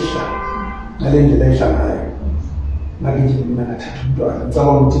esehla ngale ndlela ehla ngayo ngakithi mina ngathatha umntwana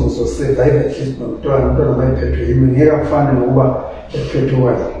ngicabanga ukuthi ngizosurvive at least nomntwana mayiphethwe yimi ngeke kufane nokuba ephethwe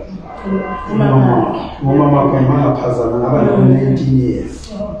kwayo umama wakhe mangaphazama ngaba 19 years.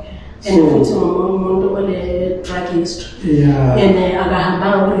 And futhi umuntu ole drug history. And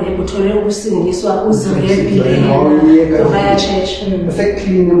akahambanga kurehab uthole ukusindiswa uzingepile via church.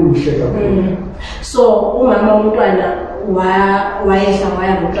 Seclean umuhle kakhulu. So umama womntwana wayehla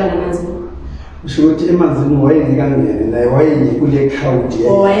waya nomntwana emanzini. Usho ukuthi emanzini wayengekangene naye wayenge kule crowd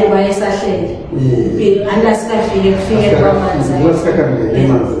yena. Wayesahlele. Andasikafike kufike kwamanzi. Wasikakangene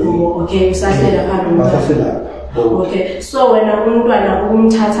emanzini. Okay, usahlela phambili. Okay, so wena umntwana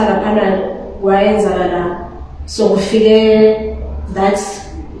umthatha laphana wayenza la so kufike that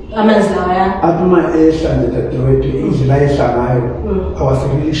amanzi lawa aphuma ehla nje dadewethu indlela ehla ngayo I was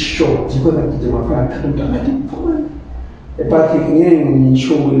really shocked because ngijima phakathi umntwana athi phuma epathi ngeke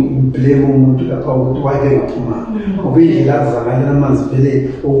ngisho blame umuntu lapha ukuthi wake ngaphuma ngoba indlela azangana amanzi vele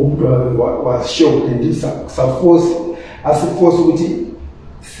umuntu was shocked and force asiforce ukuthi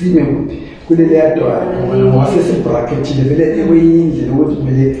sime kuphi kulele yadwa wasese bracket vele ekuyindlela ukuthi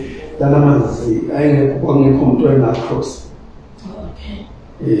vele lana manzi ayengekho umuntu wena cross.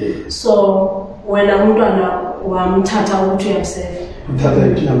 Okay. So wena umntwana wamthatha ukuthi uyamseva. Mthatha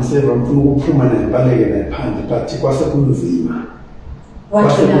ukuthi uyamseva mfuna ukuphuma naye baleke naye phandle but kwasekunzima.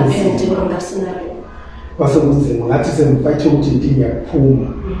 What happened in that scenario? Kwasekunzima ngathi semfight ukuthi inkinga yakuphuma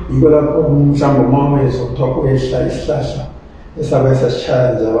yiko lapho mhlawumbe mama ezokuthoka uyehla isihlahla esaba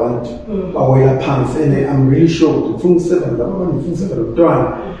esashaya nje abantu bawela phansi and I'm really shocked ngifuna ukusebenza abantu ngifuna ukusebenza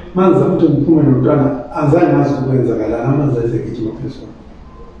nomntwana manje ukuthi ngiphume nomntwana azange ngazi ukwenzakala amanzi ayezegijima phezulu.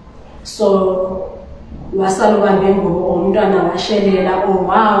 So wasala ubambe ngoba umntwana washelela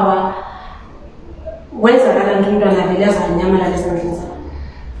owawa wenzakala nje umntwana vele azanyamalala ezandleni zakhe.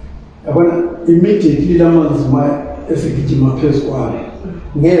 Yabona immediately lamanzi ma esegijima phezulu kwami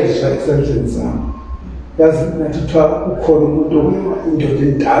ngezwa esandleni zami yazi nathi kuthiwa ukhona umuntu indoda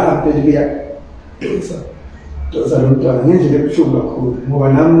endala phela kuyadonsa lo mntwana ngendlela ebuhlungu kakhulu ngoba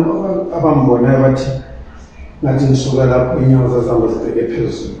nami abambonayo bathi ngathi ngisuka lapho inyawo zami zibheke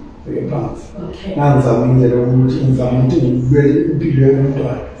phezulu bheke phansi. Ngizama indlela yokuthi ngizama ukuthi ngibele impilo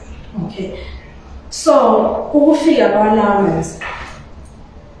yomntwana. Okay, so ukufika kwalamanzi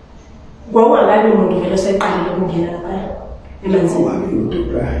kwakungabi umuntu vele oseqalile ukungena lapha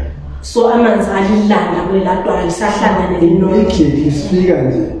emanzini. So amanzi alilanda kulela dwala lisahlangana nenono. Isifika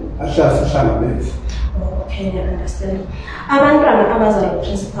nje ahlase hlanganise. Okay, I understand. Abantwana abazalwa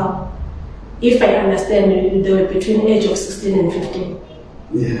principal, if I understand, they were between age of 16 and 15.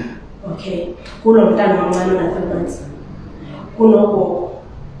 Yeah. Okay. Kulo mntana omncane na 5 months. Kunogogo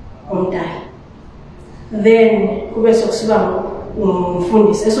omdala. Then kube sokusuka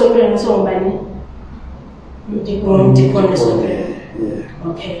umfundisi esontweni songubani? Umdikoni esontweni.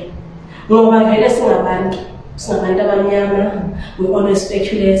 Okay. Ngoba vele singabantu abamnyama, we always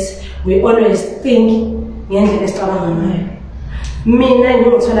speculate, we always think ngendlela esicabanga ngayo. Mina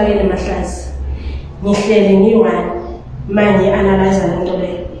ngiyotholakele Mahlazi ngihlele ngiyi-1 manje analyze lento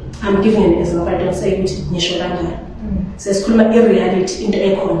leyo. I'm giving an example, I don't say ukuthi ngisho kanjani. Sesikhuluma i-reality into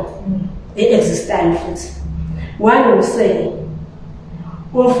ekhona e-existayo futhi. One will say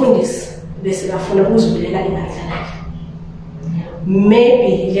umfundisi bese kafuna ukuzibulela ibandla lakhe.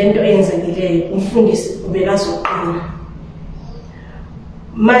 Maybe lento eyenzekileyo umfundisi ubekazoqina.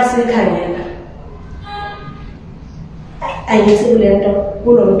 Masikhangela ayithi kulento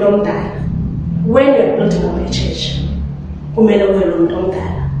kulo muntu omdala. When you're building up a church kumele ube lo muntu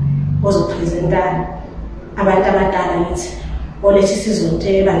omdala ozopresenta abantu abadala ngithi olethi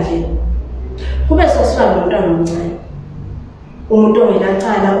sizonke ebandleni. Kube sosuka nomntwana omncane. Umuntu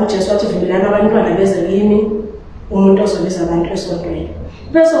ongelacala uJesu wathi vumelana abantwana beze kimi, umuntu ozobiza abantu esontweni.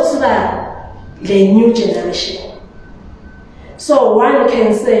 Bese kusuka le new generation. So one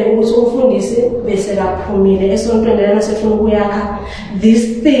can say ukuthi umfundisi bese kaphumile esontweni lana sefuna ukuyakha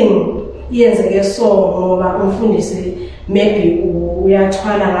this thing yenzeke so ngoba umfundisi maybe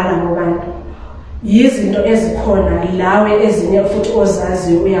uyathwala ngalabo bantu. Yizinto ezikhona lawe ezinye futhi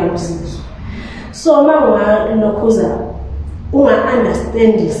ozazi uyakuzizwa. So mawalokhuza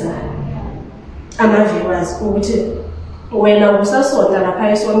unga-understandisa ama-viewers ukuthi wena usasonta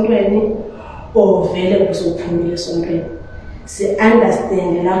lapha esontweni ovele uzophumile esontweni.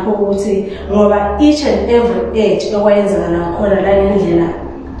 Si-understand lapho ukuthi ngoba each and every age okwayenzakala khona la ngendlela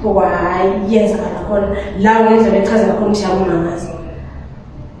okwayenzakala khona la ngendlela echaza khona ukuthi yakumangazi.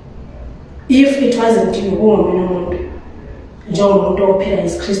 If it wasn't you, ungomunye umuntu njengomuntu ophila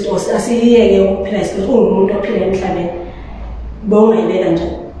isiKristu asiyeke ukuphila isiKristu ungumuntu ophila emhlabeni bongayibeka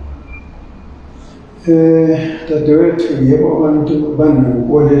njani? Dadewethu yebo abantu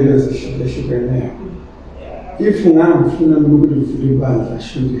banenkolelo ezihlukeneyo. if ungangifuna mina ukuthi uvule ibandla,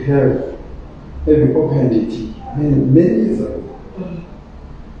 should have opened it many years ago.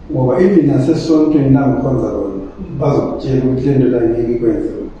 Ngoba even nasesontweni nangikhonza lona bazokutshela ukuthi le nto la ngeke ikwenze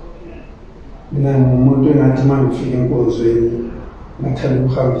lokho. Mina ngumuntu engathi uma ngifika enkonzweni ngathanda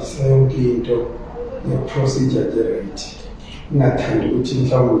ukuhambisa yonke into nge-procedure right. Ngingathandi ukuthi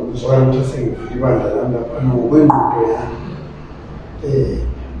mhlawumbe kuzwakala ukuthi sengivule ibandla lami lapha ngokwengqondo yami.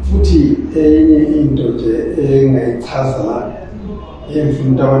 Futhi enye into nje engayichaza la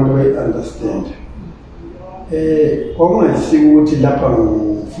engifuna abantu bayi-understand. Kwakungasiko ukuthi lapha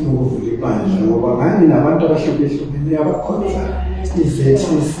ngifuna ukuvula ibandla ngoba nganginabantu abahlukehlukene abakhonza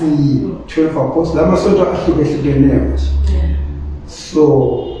i-ZCC 12 Apostles amasonto ahlukehlukeneyo nje. So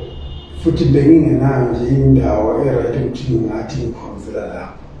futhi bengingenayo nje indawo right ukuthi ngathi ngikhonzela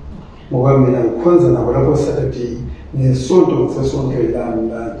lapho ngoba mina ngikhonza nabo lapho Saturday ngesonto ngisesonto lami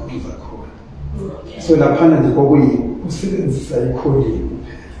la ngikhonza khona. So laphana nje kwakuyikusebenzisa i-calling.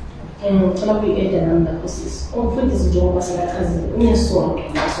 Ngicela ukuyi-add nami lapho sisi. Umfundisi njengoba singachazile unesonto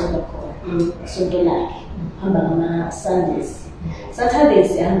nasonto khona. Isonto lakhe hamba ngama-Sundays.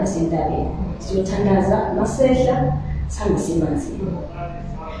 Saturdays siyahamba sentabeni. Siyothandaza masehla sihambe semanzini.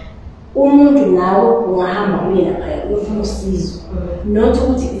 Umuntu nawe ungahamba uye lapha ufuna usizo. Not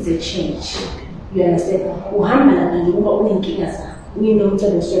ukuthi it's a change. You understand? Uhamba lapha nje kuba unenkinga zakho.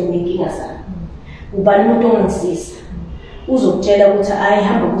 Uyinomcebo unenkinga zakho. Ubani umuntu ongisiza. Uzokutshela ukuthi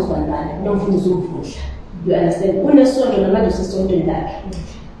ayihamba kuzibandana nomfundisi umvundla. You understand? Unesonto namanje usesonto lakhe.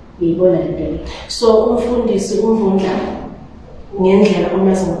 Uyibona le nto. So umfundisi umvundla ngendlela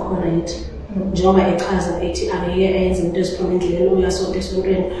omazi ngakhona yithi njengoba echaza ethi angeke ayenze into eziphuma endleleni uyasonto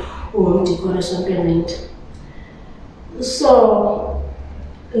esontweni ungumdikoni esontweni nje. So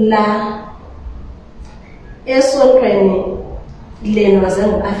la esontweni lena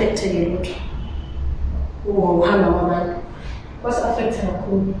wazange affected lutho. Uhamba kwabantu was affected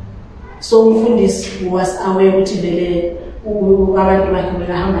kakhulu. So umfundisi was aware ukuthi vele abantu bakhe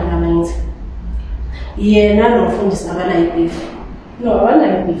belahamba namaninzi. Yena lo mfundisi abanayo beef. No,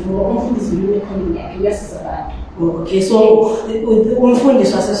 abanayo beef ngoba umfundisi yini ekhona yakhe uyasiza abantu. Okay, so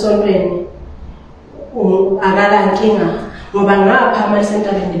umfundisi wasesontweni akala nkinga ngoba ngapha ama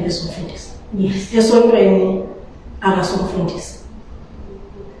sentabeni besofundisi. Yes, esontweni akasofundisi.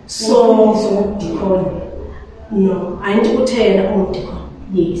 So umdikoni. No, ayinti kuthena umdikoni.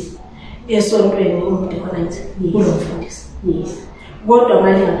 Yes. Esontweni umdikoni ayithi kulomfundisi. Yes. Kodwa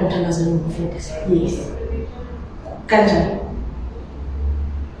manje ngaphanthazana nomfundisi. Yes. Kanjani?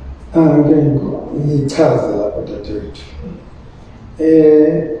 Ngichaza lapho dadewethu.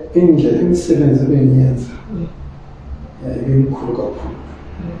 Indlela imisebenzi bengiyenza. Imkhulu kakhulu.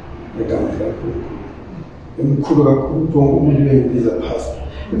 Ngegama kakhulu. Imkhulu kakhulu wonke umuntu bengibiza pastor.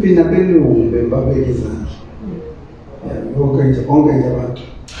 Ibina belungu bembabeka izandla. Yonke nje abantu.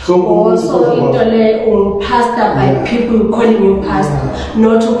 So into le pastor by people calling you pastor,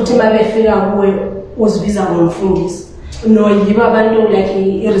 not ukuthi mabefika kuwe uzibiza ngomfundisi. No, yiba abantu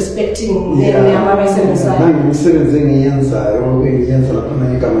like irrespecting name ababesebenzayo. Nangimisebenzi engiyenzayo bengiyenza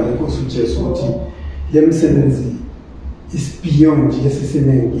lapha igama lenkosi uJesu ukuthi le misebenzi is beyond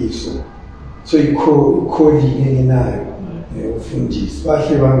lesisemengiso. So i-calling enginayo ufundisi.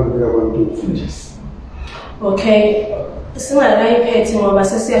 Bahle bangu abantu ufundisi. Okay. Singakayiphethe ngoba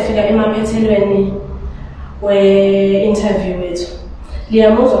sesiyafika emaphethelweni we-interview wethu.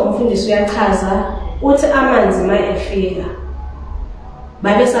 Liyamuzwa umfundisi uyachaza uthi amanzi ma efika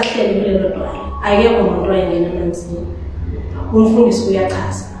babe sahleli kulelo dwala. Akekho umuntu owayengena emanzini. Umfundisi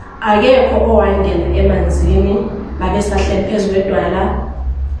uyachaza akekho owayengena emanzini babe sahleli phezulu kwedwala.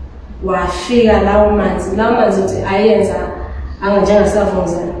 Wafika lawo manzi uthi ayenza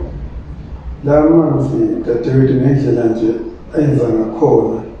anganjengasavunzana. La manzi dadewethu ngendlela nje ayenza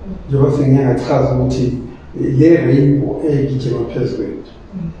ngakhona njengoba sengiyachaza ukuthi le rainbow egijima phezulu kwethu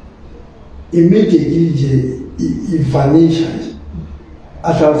immediately nje ivanisha nje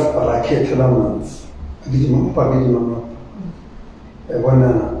athazibarakhethe la manzi agijima ngapha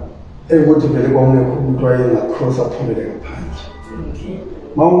yabona ukuthi vele kwangekho umuntu wayengacross aphumele ngaphandle.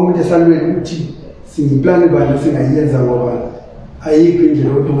 Mawumuntu esalweni ukuthi singiplane bani singayenza ngoba ayikho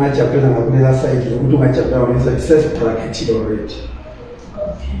indlela ukuthi ungajabula ngakulela side ukuthi ungajabula ngakulela side sesibracket already.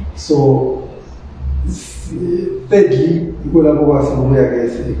 So thirdly kulapho kwasibuya ke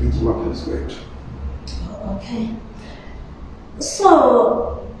segijima phezulu kwethu. Okay. So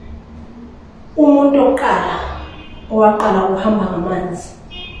umuntu owaqala ukuhamba ngamanzi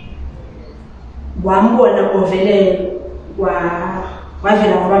wambona ovele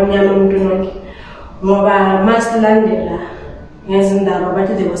wavela ngoba mnyama umuntu nonke ngoba masilandela ngezindaba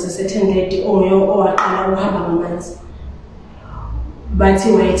bathi there was a certain lady owaqala ukuhamba ngamanzi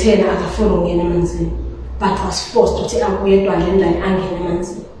bathi wayethena akafuna ukungena emanzini but was forced ukuthi abuye edwaleni angene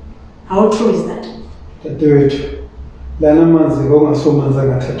emanzini. How true is that? Dadewethu, lana manzi kongasomanzi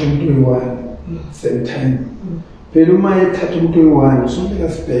angathatha umuntu oyi-1 same time. Phela uma ethatha umuntu oyi-1 usubeka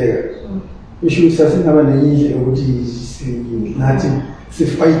sibheka isho ukuthi asingaba neyindlela ukuthi nathi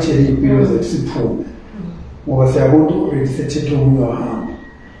sifayithele impilo zethu siphume ngoba siyabona ukuthi sethethe omunye wahamba.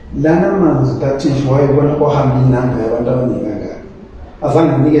 Lana manzi tathisho wayebona kohamba inamba yabantu abaningi kangaka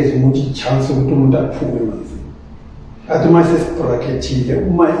azange anikeze umuntu i-chance ukuthi umuntu aphume emanzini. Athi uma sesibhrakethile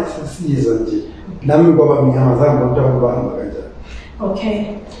uma sesiza nje nami kwaba mnyama zange abantu abantu bahamba kanjani. Okay,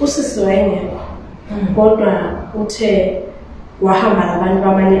 usisi wayengekho kodwa uthe wahamba nabantu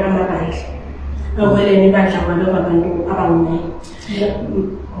bamanye amabandla aweleni ibandla kwalabo abantu abangayi.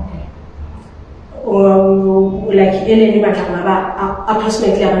 Like eleni ibandla ngaba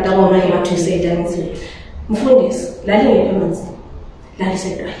approximately abantu abawonake bathu isedansi. Mfundisi lalingekho emanzini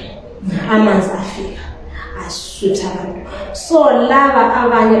lalisedwaleni amanzi afika aswitha abantu. So laba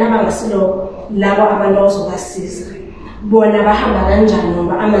abanye abangasilo labo abantu abazobasiza bona bahamba kanjani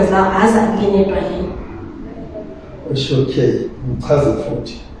ngoba amanzi lawo azakuline edwaleni. Okay, ngichaze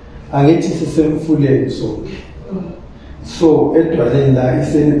futhi angithi sisemfuleni sonke. So edwaleni la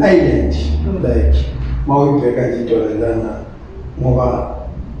is an island like mawuyibheka nje idwala lana ngoba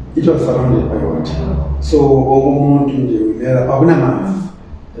it was surrounded by water. So umuntu nje uyela akunamanzi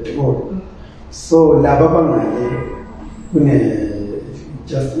at all. So laba bangale it was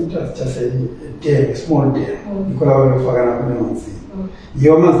just a dam, a small dam. Ikola wabefakana kunamanzi.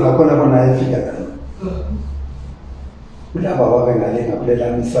 Yiyo amanzi lakhona bona ayefika nalo. Laba babengale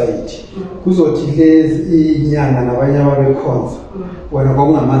ngakulela side. Kuzothi lezi inyanga nabanye ababekhonza. Wena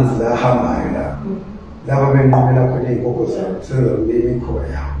kwakungamanzi la ahambayo la. Laba benqabela khona inkoko zabo senza imikhoba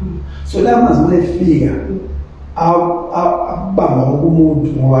yabo. So la manzi mayefika abamba umuntu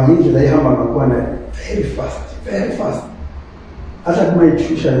ngoba indlela ihamba ngakhona very fast. Asathi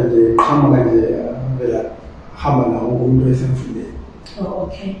mayithusha nje qhamuka nje vela hamba nawo umuntu esemfuleni. Oh,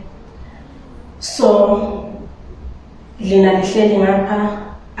 okay. So lina lihleli ngapha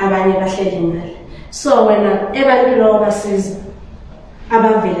abanye bahleli ngale. So wena ebantwini obasiza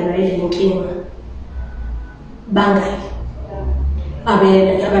abavele nale nkinga bangayi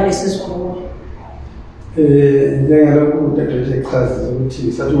ababesizikuwe. Njengalokhu dadewethu echaza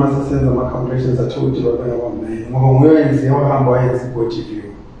ukuthi sathi uma sisenza ama-congregations athola ukuthi babengabamnayini ngoba nguyenzi wahamba wayenza i-body view.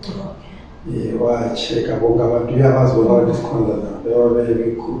 Wa-check-a bonke abantu uyabazi bona abantu esikhonza nabo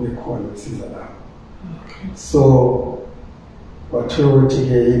bekhona besiza lapho. So wathola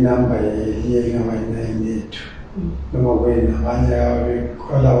ukuthi-ke inamba liye ingaba yi-9 yethu noma kwena abanye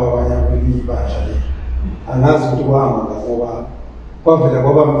abekholabo abanye abeliyibandla leli angazi ukuthi kwahamba ngoba kwavela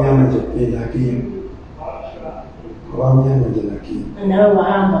kwaba mnyama nje kuphela kimi. Kwamnyama nje nakimi. Nawe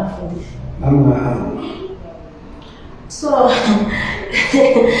wahamba mfundisi? Nami ngahamba. So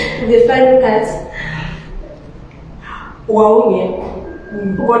the final part wawungekho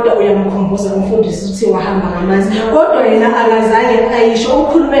kodwa uyamkhumbuza umfundisi ukuthi wahamba ngamanzi kodwa yena akazange ayisho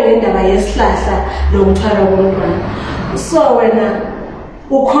ukhulume ngendaba yesihlahla nomthwalo womntwana. So wena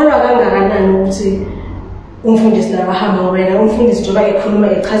ukholwa kangakanani ukuthi umfundisi la bahamba ngoba yena umfundisi njengoba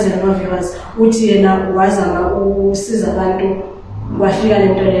ekhuluma echazela ama-viewers uthi yena wazama usiza abantu wafika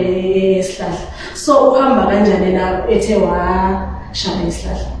lento yesihlahla. So uhamba kanjani la ethe washaya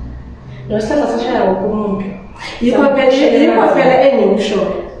isihlahla? Lo sihlahla sashaya wonke umuntu. Yikho phela engikusho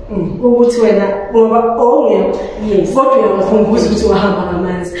ukuthi wena ngoba ongekho kodwa uyakhumbuza ukuthi wahamba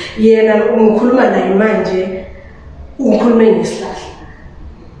ngamanzi. Yena ungikhuluma naye manje ukhulume ngesihlahla.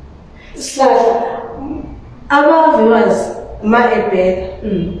 Isihlahla aba-viewers ma ebheka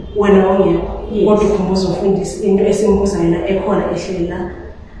wena ongekho kodwa ukhumbuza umfundisi into esimbuza yena ekhona ehleli la.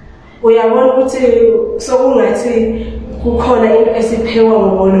 Uyabona ukuthi sokungathi kukhona into esiphewa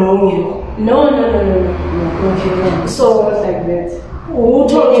ngobona ongekho. No. Okay. So like that.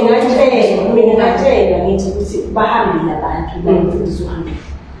 Uthola mina ngatshela ngithi ukuthi bahambile abantu bamfundisi uhambile.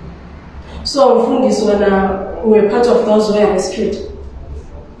 So umfundisi wena we part of those who were rescued.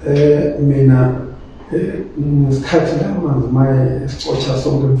 Mina ngesikhathi lamanzi maye esicotsha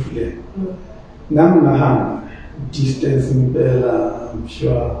sonke emfuleni nami ngahamba distance impela I'm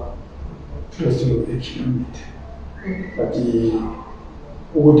sure close to a kilometer but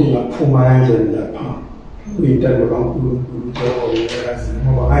ukuthi ngaphuma kanjani lapha kuyintando kaNkulunkulu ukuthi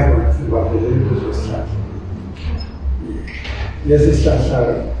ngoba ngayibona sibavele lesihlahla lesi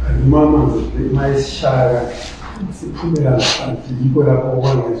sihlahla amanzi mayisishaya siphumela phansi yikho lapho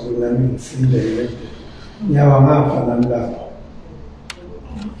okwangezwe nami ngisindele ngiyaba ngafa nami lapho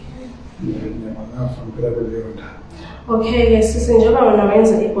ngafa ngempela kuleyo ndawo. Okay, yes, sisi njengoba wena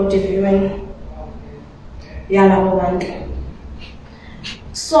wenza i-body viewing yalabo bantu.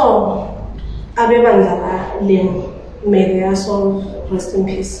 So, abebandla lenu, may their soul rest in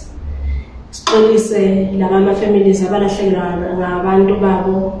peace. Sixolise laba ama-families abalahlekelwa ngabantu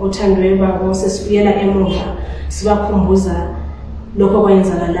babo, othandwe babo, sesibuyela emuva, sibakhumbuza lokho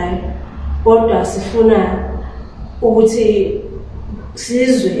kwenzakalayo. Kodwa sifuna ukuthi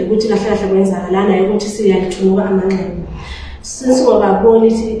sizwe ukuthi kahle kwenzakalana ukuthi siyalithuluka amanxeba. Since ngobabona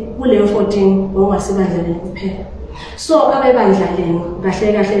ukuthi kuleyo 14 ongasibandlaleni kuphela. So abebandla lenu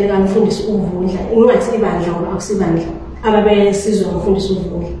kahle kamfundisi uvundla, ingathi ibandla ngoba akusibandla. Ababesizwe umfundisi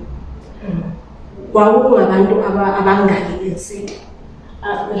uvundla. Kwakungabantu abangaki insika.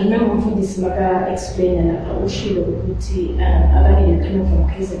 Remember umfundisi maka explain lapha ushilo ukuthi abanye coming from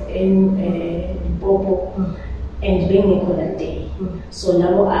KZN Limpopo and being that day. So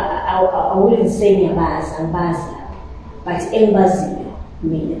now I wouldn't say ngiyabazi but embaziyo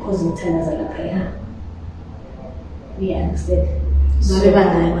mina because ngithanda lapha ya. We understand.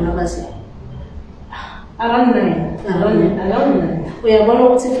 Babebandla bona bazi. Around 9. Uyabona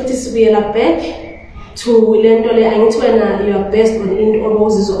ukuthi futhi sibuyela back to lento le angithi wena you are based on into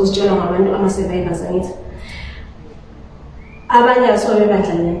obuzizwa uzitshela ngabantu ama-survivors angithi. Abanye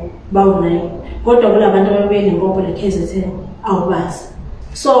asebebandla lena bawu-9 kodwa kulabantu ababeli Limpopo le-KZN awubazi.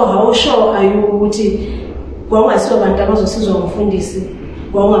 So how sure are you ukuthi kwakungasiwo abantu abazosizwa ngumfundisi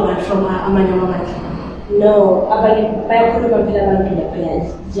kwakungabantu from amanye amabandla? No, abanye bayakhuluma phela abantu lapha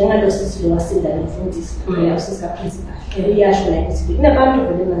njengalo sisi lo wasinda nomfundisi usisi ka-principal iyasho la ukuthi kunabantu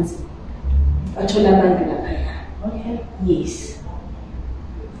vele manzi bathola abantu lapha. Okay. Yes.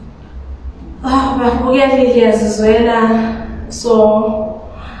 Bafukeli liyazizwela. So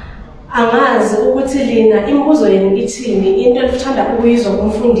angazi ukuthi lina imibuzo yenu ithini, into elithanda ukuyizwa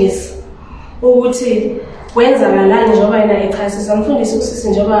kumfundisi ukuthi kwenzakalani njengoba yena echasisa umfundisi usisi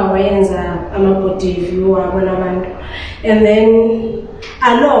njengoba wayenza ama-body view wabona abantu and then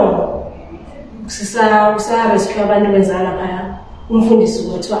along usabe siphiwa abantu benzala lapha umfundisi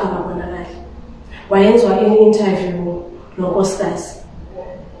kuthiwa akabonakali. Wayenzwa i-interview nonkosikazi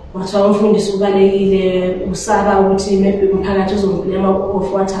wathiwa umfundisi ubalekile usaba ukuthi maybe umphakathi uzomblema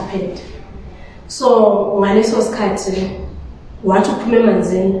of what happened. So ngaleso sikhathi wathi uphume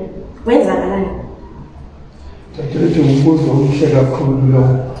emanzini kwenzakalani? Tathethe umbuzo omuhle kakhulu lo.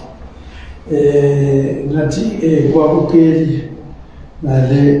 Nathi kwakukeli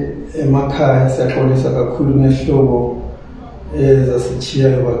nale emakhaya siyaxolisa kakhulu ngehlobo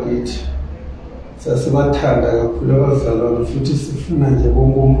zasitshiyayo bakithi. Sasibathanda kakhulu abazalwane futhi sifuna nje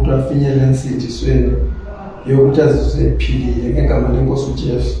bonke umuntu afinyele ensindisweni yokuthi azizwe ephilile ngegama lenkosi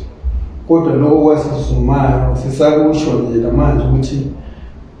uJesu. Kodwa lokho kwasizumayo sisakusho nje namanje ukuthi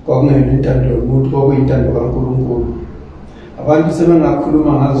kwakungena intando yomuntu kwakuyintando kaNkulunkulu. Abantu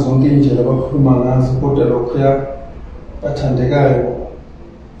sebengakhuluma ngazo zonke indlela abakhuluma ngazo kodwa lokho bathandekayo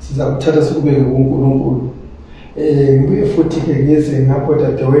siza kuthatha sikubeke kuNkulunkulu. Ngibuye futhi ke ngeze ngapho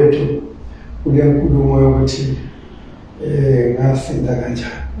dadewethu kule nkulumo yokuthi ngasinda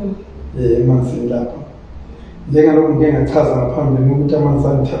kanjani emanzini lapho. Njengalokho ngike ngachaza ngaphambili ukuthi amanzi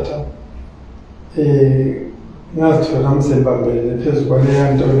angithatha ngazithola ngisembambele phezu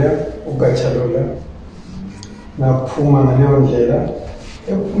kwaleya nto leya ugajalola ngaphuma ngaleyo ndlela.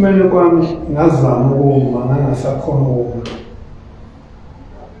 Ekuphumeni kwami ngazama ukuma ngangasakhona ukuma.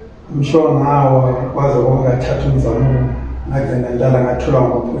 Msho ngawa kwaze kwangathatha umzamo ngaze ngandala ngathola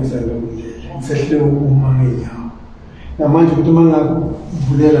amaphoyisa ndondlela ngisehle ukuma ngenyawo. Namanje ukuthi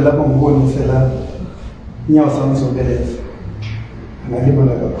mangakuvulela lapho ngibonisela inyawo zami zobeleza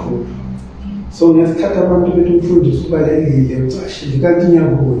angalibona kakhulu. So ngesikhathi abantu bethu umfundisi ubalekile ucashile kanti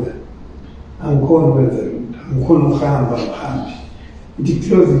inyabula angikhona ukwenza lutho, angikhona ukuhamba ngihambe. Ithi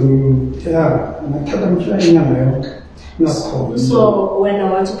closing ngathatha mhla inyanga yonke nakhona. So wena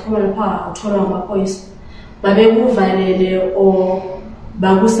wathi uphuma lapha uthola amaphoyisa babekuvalele o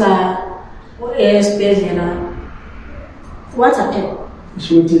bakusa esibhedlela. What happened?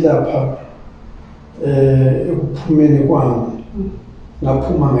 Shuthi lapha ekuphumeni kwami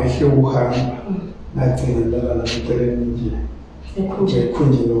ngaphuma ngehle ukuhamba ngagcina ndala naseceleni nje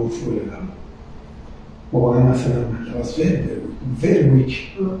ekhunjini lomfula lapha ngoba ngingasenamandla. I was very weak.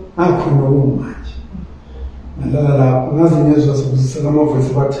 Akhona umanje nalala lapho ngazingezwa sokuzisela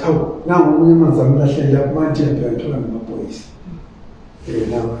amavoice bathi hawu nangu omunye amanzi amlahlele lapho manje ngiyathola namaphoyisa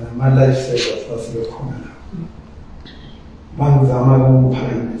nama-life savers basebekhona lapho. Bangizama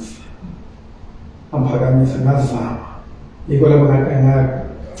umphakamisa ngazama yiko lapho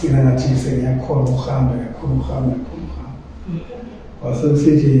ngagcina ngathi sengiyakhona ukuhamba kakhulu.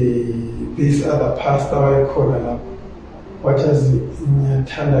 wasesithi this other pastor wayekhona lapho wathi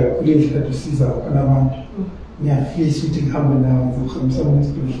ngiyathanda kakhulu indlela usiza khona abantu ngiyafisa ukuthi ngihambe nawe ngizohambisa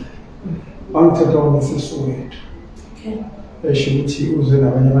nesibhedlela wangithatha wangisesowethu esho ukuthi uzwe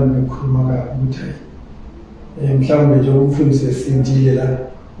nabanye abantu bekhuluma kabi ukuthi mhlawumbe nje umfundisi esindile la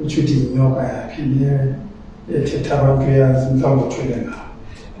uthi inyoka yakhe ethetha abantu yazi mhlawumbe uthwele ngawo.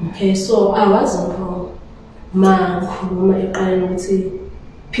 Okay, so awazi ma ngikhuluma eqaleni ukuthi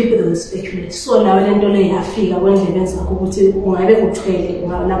people that speculate, so lawa lento le yafika kwendlebe zakho ukuthi ungabe uthwele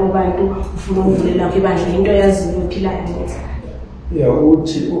nabo bantu ufuna ukuvulela lakho ibandla into yaziyo phila ngenza. Yeah,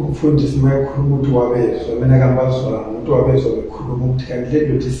 uthi umfundisi mayekhuluma ukuthi wabezwa mina kambazwa umuntu wabezwa bekhuluma ukuthi kanti le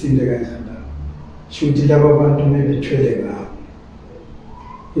nto isinde kanjani la shuthi laba bantu nebethwele ngabo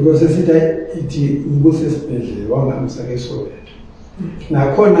because sithi ithi ngusesibhedlela wangihambisa ke Soweto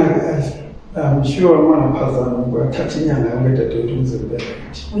nakhona I'm sure one person were touching young and better to do the better.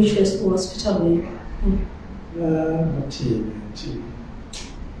 Which hospital were you?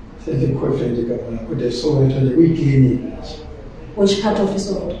 Said the question the governor put a soul to the weekly. Which part of the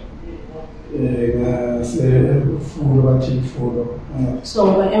soul?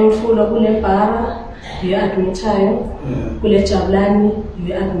 So I'm full of Ulepara, you admit time, Ulechablani,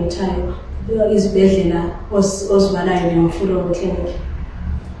 you admit time. Is Bedlina was Valai full of clinic.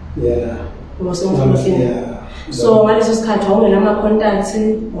 Yeah. So ngaleso sikhathi awungelama contacts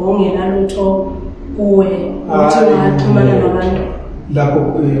awungela lutho kuwe ukuthi ungaxhumana nabantu lapho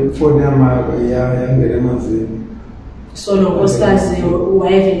phone yami yangena emanzini so lo nkosikazi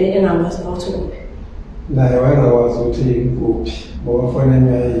wayevele engakwazi ukuthi kuphi naye wayengakwazi ukuthi ikuphi ngoba phone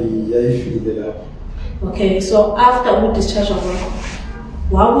yami yayifile lapho. Okay, so after u discharge wakho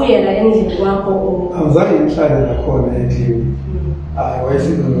wabuyela endlini kwakho awuzange ngihlale nakhona endlini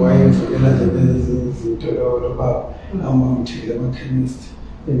wayengivukela nje izinto loba amawuthile ama-chemist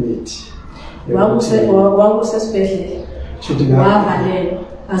imithi wakusesibhedlela wavalelwa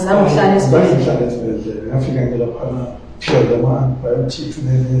azange uhlale esibhedlela ngafika nje laphana phiwa ama-antibiotics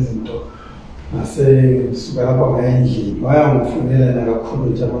nezinye izinto ngasuka lapha ngaya endlini wayangifunela nakakhulu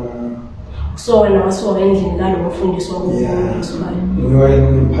nje so wena wasuka endlini ngalo mfundisi wakho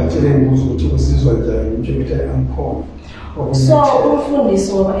wayengiphathele ngibuza ukuthi usizwa njani nje ukuthi angikhona. So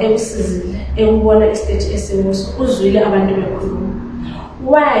umfundisi ngoba ekusizile ekubona istage esekuso uzwile abantu bekhuluma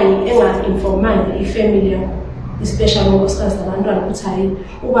why enga-informandi ifamily yakho especially ngokusikazi abantwana ukuthi hayi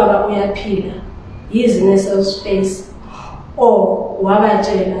ubaba uyaphila yizi nesel space or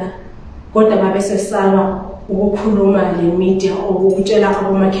wabatshela kodwa babesesaba ukukhuluma le media or ukutshela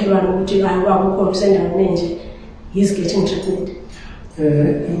abomakhelwane ukuthi akukho usendaweni enje he's getting treatment.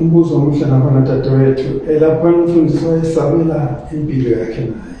 Umbuzo omuhle nakhona dadewethu lapho umfundisi wayesabela impilo yakhe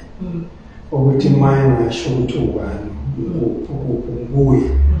naye ukuthi maye ngasho ukuthi ubani kuye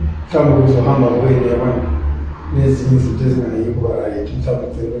mhlawumbe uzohamba kwene abantu nezinye izinto ezingayikho right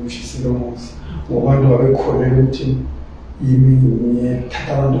mhlawumbe bemshisile umusi ngobantu babekholelwa ukuthi yimi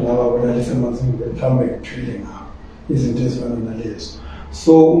thatha abantu laba bolalisa emanzini mhlawumbe kuthwele ngabo izinto ezifana nalezo.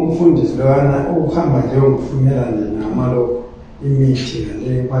 So umfundisi lwana ukuhamba nje umfunela nje namaloko imithi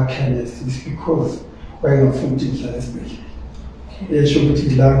ngale ma-chemist because wayengafuni ukuthi ngihlale esibhedlela esho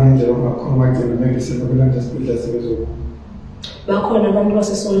ukuthi la ngendlela ongakhona bagcina medicine okulanda esibhedlela sebezokuba bakhona abantu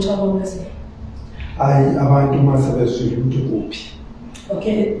baseSoweto abakwaziyo hayi abantu masebezwile ukuthi kuphi.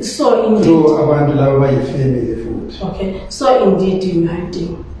 Okay, so indeed abantu laba bayifamily futhi. Okay, so indeed you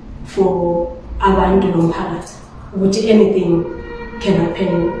hiding for abantu nomphakathi ukuthi anything can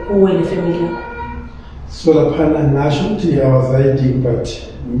happen kuwe le family yakho. So laphana ngasho ukuthi I was hiding but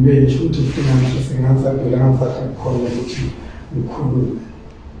mbe ngisho ukuthi funa ngisho sengazaphela ngamfaka khona ukuthi ngikhulume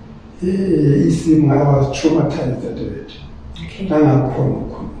isimo I was traumatized at it. Okay. Nangakhona.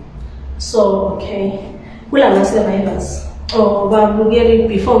 So okay, kulama survivors babukeli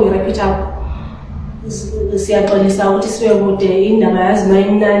before we wrap it up siyaxolisa ukuthi sibe kude indaba yazi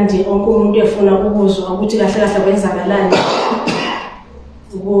mayimnandi onke umuntu efuna ukuzwa ukuthi kahle kahle kwenzakalani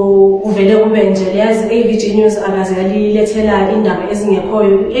uvele kube nje yazi AVG News akaze yalilethela indaba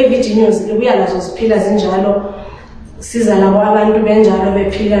ezingekhoyo. AVG News ibuya lazo ziphila zinjalo siza labo abantu benjalo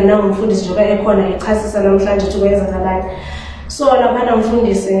bephila nangumfundisi njengoba ekhona echasisa namhlanje ukuthi kwenzakalani. So lapha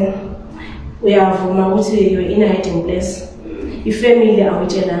umfundisi uyavuma ukuthi you're in a hiding place, ifamily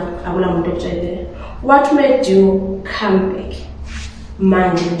awutshela akula muntu okutshela. What made you come back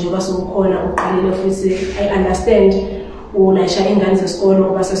manje njengoba sokukhona uqalile futhi I understand ulayisha ingane zesikolo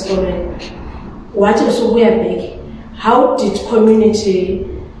ngoba sesikolweni wathi usubuya back, how did community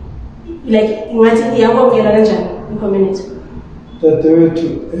like ngathi yakwamukela kanjani i-community? Dadewethu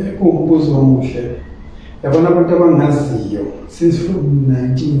kuwumbuzo omuhle yabona abantu abangaziyo since from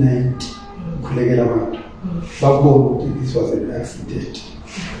 1990 khulekela abantu babona ukuthi this was an accident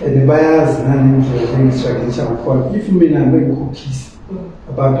and bayazi nanendlela engistrategy ngakhona if mina ngikukhokhisa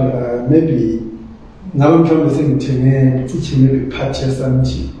abantu maybe ngabe mhlawumbe sengithenge cishe maybe part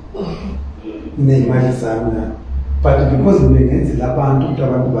yesamthi nemali zami but because ngenzela abantu ukuthi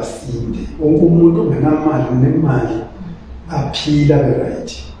abantu basinde wonke umuntu ongenamali nemali aphila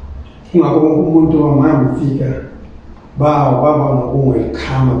right kungakho wonke umuntu wamangifika baba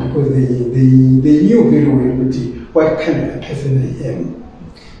welcome because they knew very well ukuthi what kind of a person I am.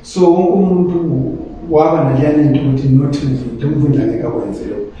 So wonke umuntu waba naliyana into ukuthi not umvundane kakwenze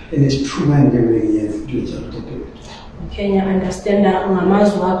lokho and it's true manje ngiyenza into enjalo. Okay, I understand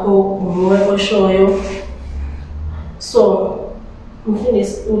ngamazwi wakho nguwe oshoyo. So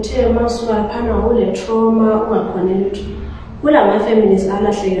mfundisi uthe masuka phana ule trauma ungakhonela ukuthi kulama families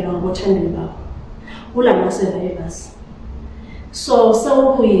alahlekelwa ngothandeni bakho kulama survivors. So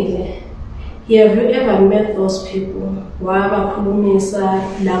sawubuyile, have you ever met those people wabakhulumisa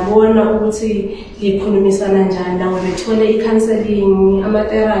labona ukuthi likhulumisana njani la bethole i-counseling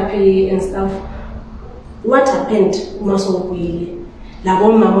ama-therapy and stuff? What happened uma sowubuyile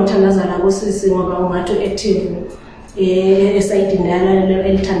labo mama othandaza labo sisi ngoba ungathi active esayidini yalo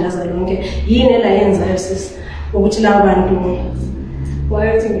elithandaza lonke yini la yenzayo sisi ukuthi labo bantu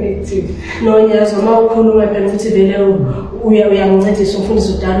wayathi active no nyazo uma ukhuluma phela ukuthi vele uyangincedisa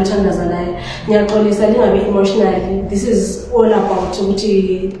umfundisi udala uthandaza naye ngiyaxolisa lingabe emotionally. This is all about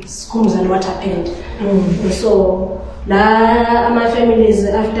ukuthi sikhumuzane what happened. So la ama families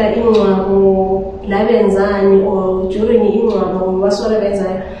after ingcwabo la benzani or during ingcwabo wasole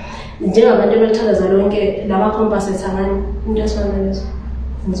benzayo njengabantu abalithandaza lonke laba compensate ngani into esifana lezo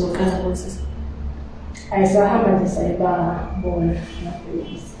ngizoqala ngosisi ayisahamba nje sayibabona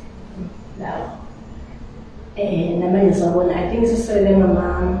na-families lawo namanje sabona I think sisele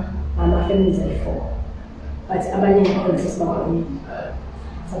ngama-families ayi-4 but abanye ngikhona sesibabonile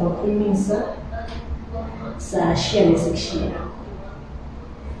sabakhulumisa sashiya nesekushiya.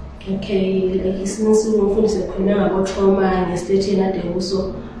 Okay, like since umfundisi ekhuluma ngabo-trauma ngestate yena ade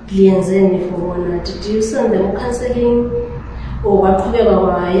kuso liyenzeni for bona? Did you send them counseling or waqhubeka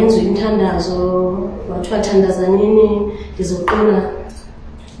wayenza imithandazo wathi wathandazanini lizoqina?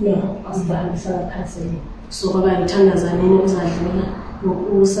 No, asibahambisanga counseling. So kwaba ngithandazanini uzadlula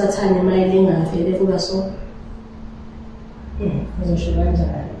usathane imali engavele kuba so ngizosho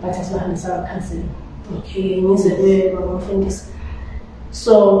kanjani but asibahambisanga counseling. Okay, ngize kuye babamfundisi.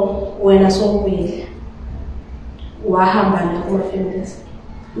 So wena sowubuyile wahamba la kuma-families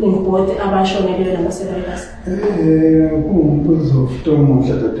ngibode abashonelwe nama-survivors? Kuwumbuzo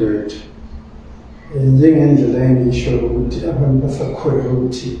omuhle dadewethu. Njengendlela engiyisho ukuthi abantu basakholwa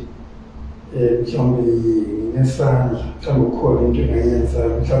ukuthi mhlawumbe nginesandla mhlawumbe ukhona into engayenza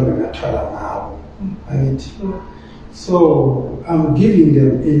mhlawumbe ngathwala ngawo angithi. So I'm giving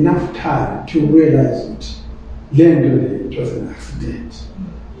them enough time to realize that it was an accident.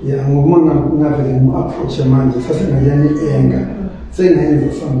 Yeah, ngoba ngavele mu-approach manje sasengayani enga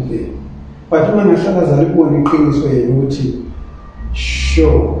sengayenza something but uma ngahlala zala kubona iqiniso yena ukuthi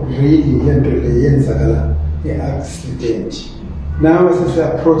sure really lento le yenzakala i-accident. Nawe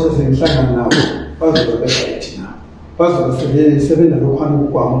sesi-approach sengihlangana nawo bazoba be-right now bazoba sebenalokhwana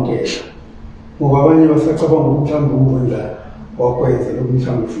ukukwamukela ngoba abanye basacabanga ukuthi mhlawumbe umvundla wakwenza lokhu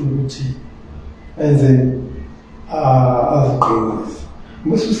mhlawumbe ufuna ukuthi enze aziqinise.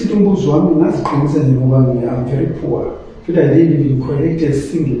 Mbusithi umbuzo wami ngaziqinise nje ngoba I'm very poor. Should I didn't even collect a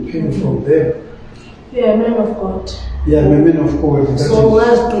single penny from them? Yeah, man of God. Yeah, man of God. So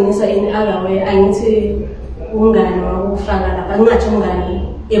ngaziqinisa in other way angithi ungani wakufaka lapha ngingathi ungani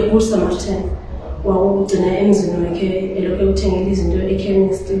eGood Samaritan wakugcina emzini wakhe elokhu ekuthengela izinto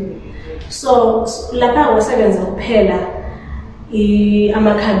ekhemist. So lapha wasebenza kuphela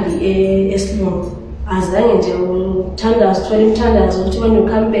amakhambi esilungu azange nje uthandazo uthola imithandazo ukuthi when you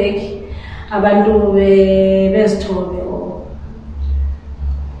come back abantu bezithobe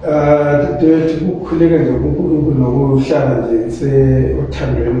Dadewethu ukukhuleka nje kuNkulunkulu nokuhlala nje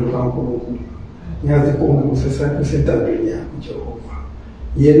othandweni lukaNkulunkulu. Ngiyazi konke kusentandweni yakho Jehova.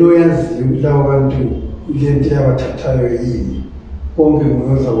 Yena uyaziyo labo bantu lento yabathathayo yini. Konke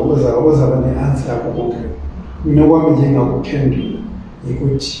ngozaba ne-answer yakho konke. Mina kwami njengakuphendula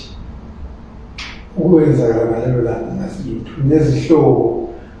ukuthi ukwenzakala ngalelo langa ngasilutho nezihlobo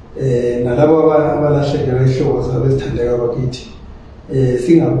nalabo abalahlekelwe ihlobo zabo ezithandeka bakithi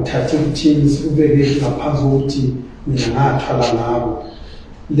singakuthathi ukuthi ubeke ngaphansi ukuthi mina ngathwala ngabo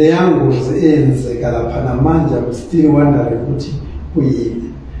leya ngozi eyenzeka lapha namanje I'm still wondering ukuthi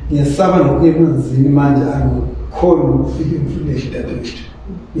kuyini ngiyasaba nokuya emanzini manje angikhona ukufika emfuleni dadewethu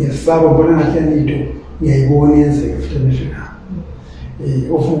ngiyasaba bona ngathi yanito ngiyayibona yenzeka emfuleni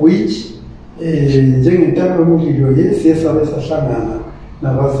of which njengentaba yomlilo siye sabe sahlangana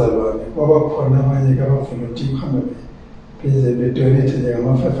nabazalwane kwabakhona abanye abavolontiya ukuhamba bedonate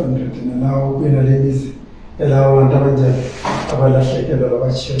njengama-500 nalawo kuyena le mizi yalawo bantu abanjani abalahlekelwa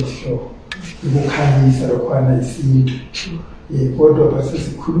labatshiya isihloko ukukhanyisa lokhwana isintu kodwa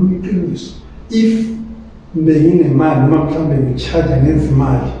basesikhuluma iqiniso if benginemali noma mhlawumbe ngitshaja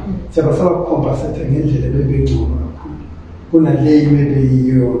ngezimali siyabe sabakompasatha ngendlela ebebengcono kakhulu kunaleyo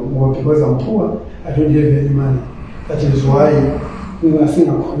bebeyiyo ngoba because I'm poor, I don't have any money. That is why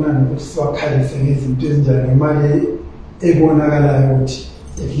singakhonani ukuthi siwakhalise ngezinto ezinjani ngemali ebonakalayo ukuthi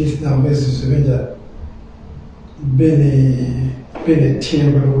at least nabo bezizwe benjani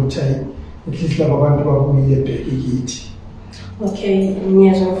benethemba lokuthi at least laba bantu babuyile ebheke kithi. Okay,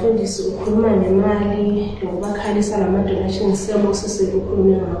 ngiyazwa mfundisi ukhuluma ngemali lokubakhalisa nama-donations siyabonga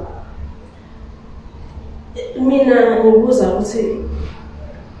sesikhulume ngakho. Mina ngibuza ukuthi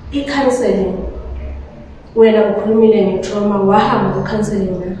i-counseling wena ukhulumile nge-trauma wahamba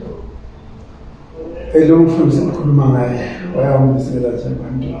ku-counseling na? Lo mfundisi ngikhuluma ngaye wayawumbisela nje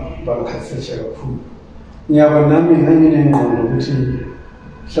abantu bangikhathesha kakhulu. Ngiyaba nami nganginengqondo ukuthi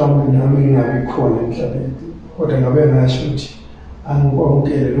mhlawumbe nami ngingabi khona emhlabeni kodwa ngabe ngasho ukuthi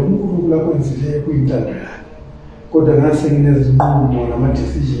angikwamukele lo nkulunkulu akwenzileyo kuyintando yakhe kodwa ngase nginezinqumo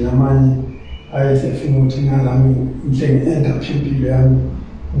nama-decision amanye ayesefuna ukuthi ngalami nhle ngi-end up impilo yami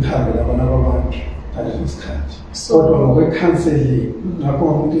ngihambe nabona babantu ngaleso sikhathi kodwa ngokwe-counseling ngakho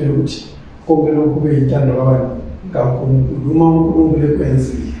ngamukele ukuthi konke lokhu kube yintando kaNkulunkulu uma uNkulunkulu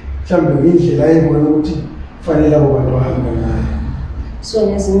ekwenzile mhlawumbe indlela ayebona ukuthi kufanele abo bantu bahambe ngayo. So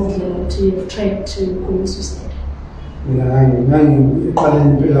ngezindlela ukuthi you've tried to commit suicide? Ngangiqaleni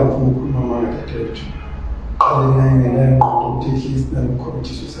impela ukukhuluma ngamadadewethu ngangingenangqondo ukuthi at least nami-commit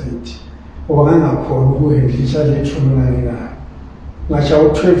suicide ngoba ngangakhona ukuhendlisha le trauma nganginayo. Ngasho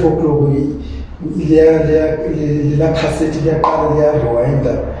 12 o'clock lela cassette liyaqala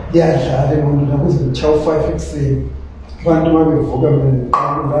liyarewinda liyadlala engqondweni nakuze kuthiwa 5 ekuseni abantu mabevuka mina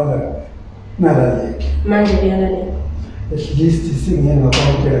nalaleke manje liyalaleka at least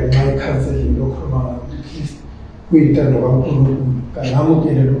singiyengakwamukelwa ngenxa ye-counseling lokhuluma ngayo at least kuyintando kaNkulunkulu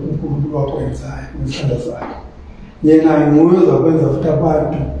kangamukele lokhu uNkulunkulu wakwenzayo nesithanda sakhe yena nguye ozakwenza futhi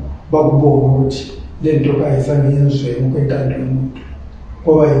abantu bakubone ukuthi le nto kayizange yenziwe ngokwentando yomuntu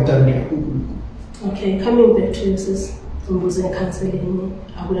ngoba yintando kaNkulunkulu. Okay, coming back to you sis, umbuzo nge-counseling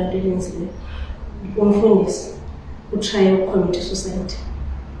akulandeli enzile umfundisi utraye ukucommit suicide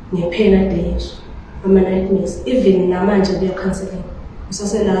ngephena days ama-nightmares even namanje kuya-counseling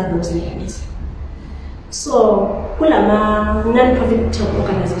usasela those nightmares. So kulama non-profit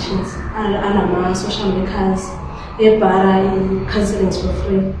organizations alama-social workers ebhara i-counseling for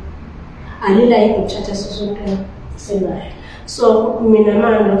free alila i-group chat esosonke senayo. So mina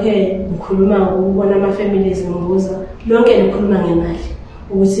manje okay ngikhuluma ukubona ama-families ngibuza lonke likhuluma ngemali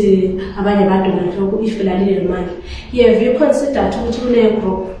ukuthi abanye badonate lokhu ifelalile le mali. Have you considered ukuthi kule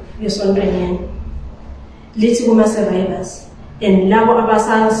group yesontweni lithi kuma-survivors and labo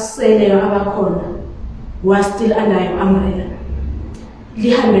abasaseleyo abakhona wa still anayo umbrella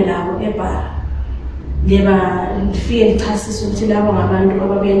lihambe labo ebhara leba lifike lichasise ukuthi labo ngabantu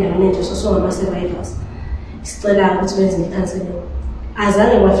ababuya endaweni nje sosongama-survivors sicela ukuthi benze i-counseling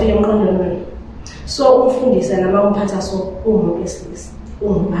azange kwafika emqondweni. So umfundisa nama umphatha so umuntu wesilisa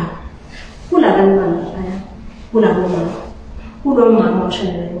ungubaba kulabantu bangafaya kulabo mama kulomama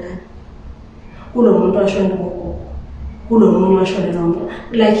washonela ingane kulo muntu washonela ngogogo kulo munye washonela umuntu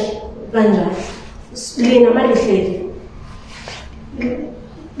like kanjalo lina malihleli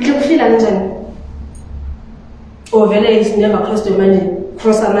likufila kanjani ovele is never crossed your mind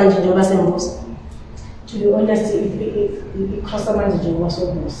cross manje njengoba sembuza. To be honest, i-cross manje njengoba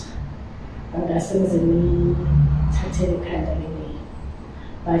sombuza angase ngize ngithathele ikhanda leyo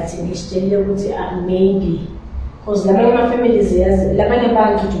but ngishitshelile ukuthi maybe because labanye ama-families yazi labanye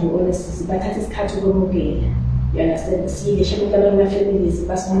abantu to be honest bathatha isikhathi ukwemukela you understand siyisho ukuthi abanye ama-families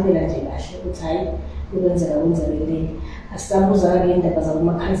basimukela nje kahle ukuthi hayi kwenzakele asisabuza ngendaba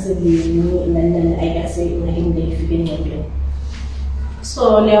zakuma-counseling nani ayikase ngake ngifike engqondweni.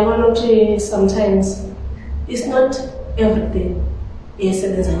 So liyabona ukuthi sometimes it's not everything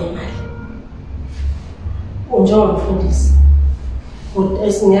esebenza ngemali njengomfundisi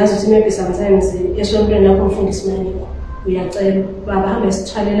kodwa singazi ukuthi maybe sometimes esontweni lapho umfundisi manikho uyacela baba hambe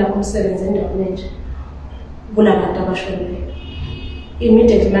sithwalela umsebenzi endaweni enje kulabantu abashonile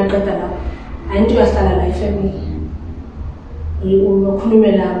immediately maqeda lapho ayinto uyahlala la ifamily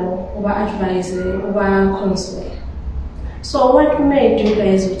ukhulume labo uba-advise uba-console. So what made you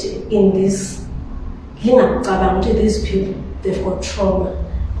guys in this these people, they've got trauma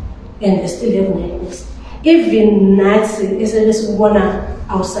and they still have nightmares? Even Nazi is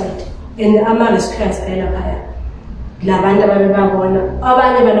outside and ama-rescuers ayelaphaya labantu ababebabona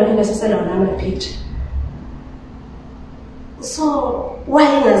abanye balokhu besesela nama-picture. So why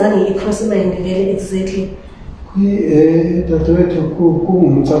ingazange i-cross mind vele exactly? Dadewethu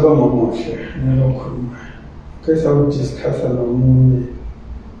kungumcabango omuhle nalokhuluma ke sawudiscussa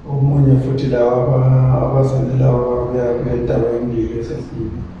nomunye futhi lawa abazalelayo kuyendaba yomlilo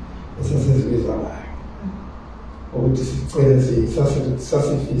esasizibiza ngayo ukuthi sicele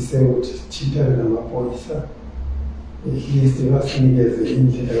sasifise ukuthi sithintane namaphoyisa at least basinikeze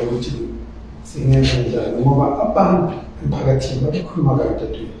indlela yokuthi singenza njani ngoba abantu emphakathini bakhuluma kanti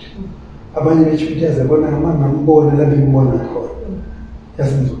dadewethu abanye bethu ukuthi yazibona ngamangambona la bengibona khona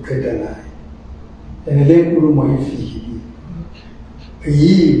yasenzoqeda naye and le nkulumo ifiki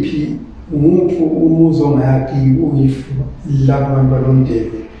yiphi umuphi umuzo ongayaki uyifu la abantu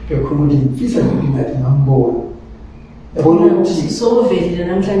balomndeni bekhuluma imfisa ukuthi ngathi ngambona yabona ukuthi so uvelile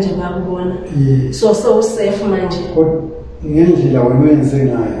namhlanje bakubona so safe manje ngendlela wena wenze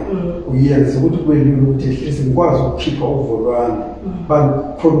ngayo uyenza ukuthi kube lula ukuthi ehlise ngikwazi ukukhipha uvolwana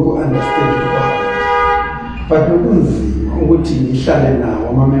bakhona uku-understand but kunzima ukuthi ngihlale nawo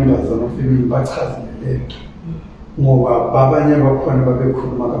ama-members amafamily bachazele lento ngoba babanye bakhona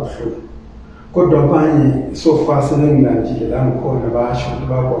babekhuluma kabuhlungu kodwa abanye so far sebengilandile la ngikhona basho ukuthi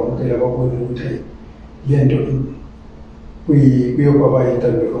bakwamukela babone ukuthi lento kuyokwaba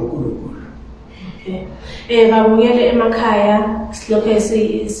yintando kaNkulunkulu. Babukele emakhaya silokho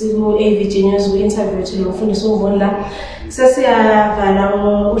siku-AVG News ku-interview lo mfundisi uVoni la sesiyavala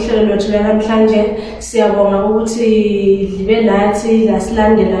uhlelo lwethu namhlanje. Siyabonga ukuthi libe nathi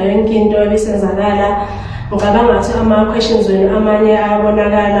lasilandela yonke into ebisenzakala. Ngicabanga ukuthi ama-questions wenu amanye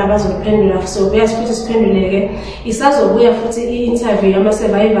ayabonakala bazophendula, so kuyasi futhi siphenduleke. Isazobuya futhi i-interview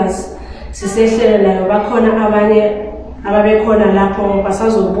yama-survivors sisehlele nayo, bakhona abanye ababekhona lapho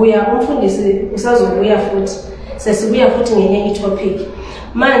basazobuya, umfundisi usazobuya futhi, sesibuya futhi ngenye i-topic.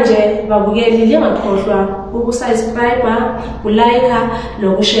 Manje babukeli lingakhohlwa ukusubscribe, ulike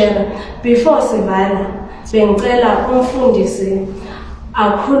nokushare. Before sivala bengicela umfundisi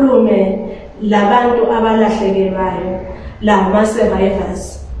akhulume labantu abalahlekelwayo,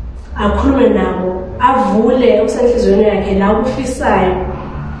 lama-survivors, akhulume nabo, avule usenhlizweni yakhe la ukufisayo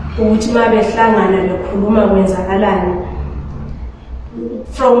ukuthi mabehlangana bekhuluma kwenzakalani.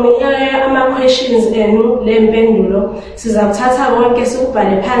 From ama-questions enu lempendulo sizakuthatha konke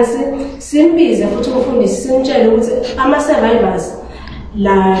sikubhale phansi, simbize futhi umfundisi simtshele ukuthi ama-survivors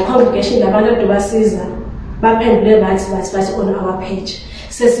la congregation labantu abasiza baphendule bathi on our page.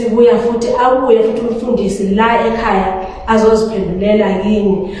 Sesibuya futhi abuye futhi umfundisi la ekhaya azoziphendulela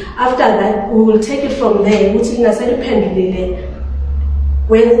yini. After that we will take it from there ukuthi lingaseliphendulile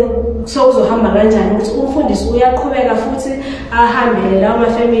so uzohamba kanjani ukuthi umfundisi uyaqhubeka futhi ahambele lawo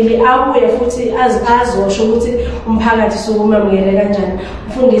mafamily, abuye futhi azosho ukuthi umphakathi sokumamukele kanjani.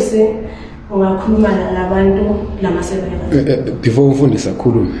 Umfundisi ungakhuluma labantu lama-survivors. Before umfundisi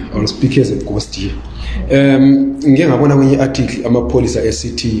akhulume, I will speak as a ghost here. Ngike ngabona kwenye article amapholisa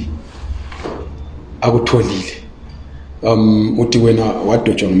esithi akutholile uthi wena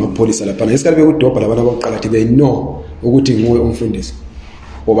wadotshwa ngamapholisa lapha ngesikhathi bekudobha labantu abakuqala ukuthi they know ukuthi nguwe umfundisi,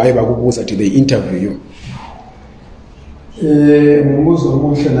 obaye bakubuza ukuthi they interview you. Umbuzo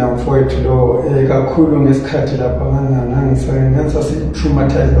omuhle nawo mfowethu lo, kakhulu ngesikhathi lapha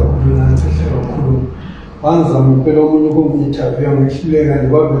ngangisasi-traumatized kakhulu, nangisehlelwa kakhulu. Wanzama impela omunye ukungi-interview ngehluleka,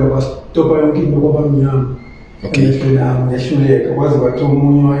 kwavele bastopa yonke into kwabamnyama emehlweni ami, ngehluleka kwaze kwathi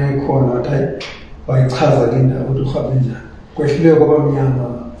omunye wayekhona wathi hayi wayichaza le ndaba ukuthi uhambe njani, kwehluleka kwabamnyama.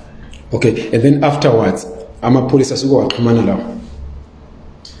 Okay, and then afterwards amapholisa suke waxhumana lawo?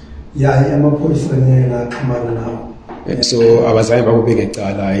 Yeah, amapholisa ngeke ngaxhumana nawo. So abazange bakubeka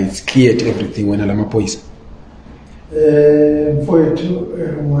ecala, it's cleared everything wena lamaphoyisa? Mfowethu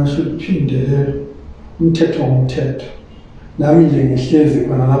ungasho ukuphindele umthetho ngomthetho. Nami nje ngihlezi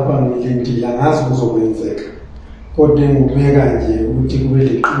khona lapha ngilindile, ngazi kuzokwenzeka, kodwa ngibeka nje ukuthi kube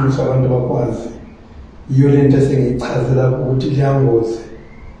liqiniso abantu bakwazi. Iyo lento esengiyichazela ukuthi liyangozi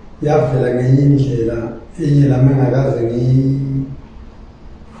yavela ngenye indlela enye lami engakaze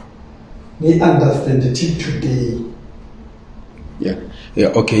ni-understand till today.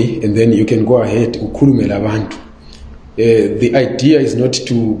 Yeah, okay, and then you can go ahead ukhulume labantu. The idea is not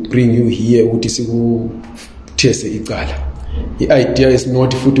to bring you here ukuthi sikuthese icala. The idea is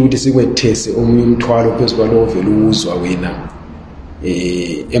not futhi ukuthi sikwethese omunye umthwalo phezu kwalo ovela uzwa wena.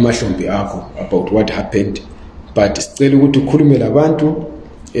 emahlombe akho about what happened, but sicela ukuthi ukhulume labantu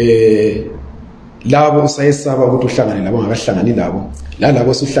labo usayesaba ukuthi uhlangane labo ngakahlangani labo,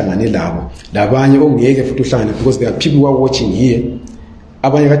 labo usuhlangane labo, labanye ongeke futhi uhlangane, because there are people who are watching here.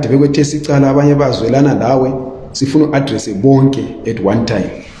 Abanye kade bekwethe icala, abanye bazwelana lawe, sifuna address bonke at one time.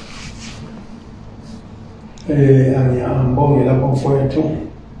 Angiyambonge lapho mfowethu.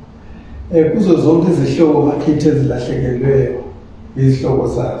 Kuzo zonke izihloko ngakithi ezilahlekelweyo izihloko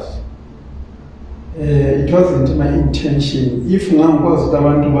zazo. It wasn't my intention. If ngangikwazi ukuthi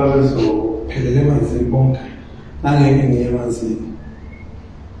abantu babezophelela emanzini bonke, angeke ngiye emanzini.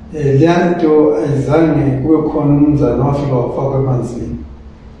 Le nto ayizange kube khona umzana wafika wafakwa emanzini.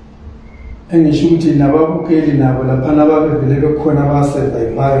 Engisho ukuthi nababukeli nabo laphana babevele bekhona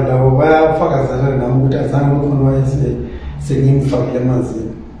abasurvivayo labo bayafakazela nami ukuthi azange bekhona wayese sengimfakile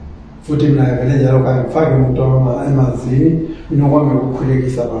emanzini. Futhi mina vele njalo kangifake umuntu emanzini inokwami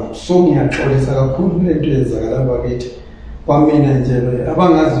ukukhulekisa abantu. So ngiyaxolisa kakhulu le nto yenzakala bakithi. Kwamina nje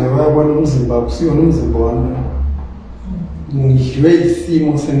abangaziyo bayabona umzimba ukusiyona umzimba wami. Ngidliwe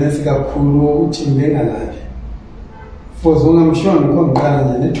isimo senesi kakhulu ukuthi ngingalali. For zonke mshwana ngiqala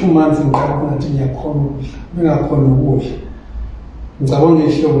nje ne 2 months ngiqala ukuthi ngiyakhona ukudla, bengakhona ukudla. Ngicabanga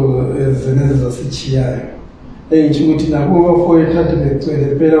ihlobo ezeneze zasichiyayo. Engisho ukuthi nakuba bafowethu kade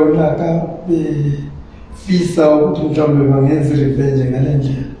begcwele phela ulaka befisa ukuthi mhlawumbe bangenza revenge ngale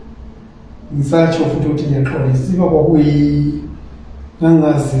ndlela. Ngisatsho futhi ukuthi ngiyaxolisa siba kwakuyi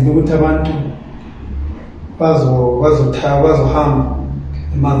ngangazi ukuthi abantu bazohamba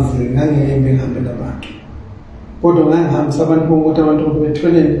emanzini ngangeke ngihambe nabantu. Kodwa ngangihambisa abantu bonke ukuthi abantu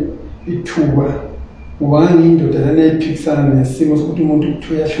bethwele ithuba ngoba ngangiyindoda lana ephikisana nesimo sokuthi umuntu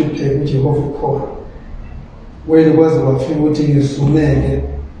kuthiwa uyahlupheka uJehova ukhona. Wena kwaze wafika ukuthi ngizumeke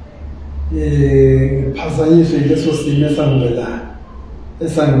ngiphazanyiswe yileso simo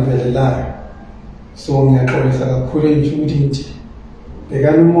esangivelelayo. So ngiyaxolisa kakhulu nje ukuthi ngithi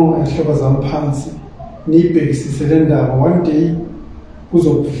bekani umoya ihlobo zami phansi nibhekisise le ndaba. One day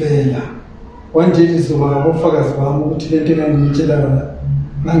kuzokuvela, one day lizoba ngabofakazi bami ukuthi le nto engangiyitshela yona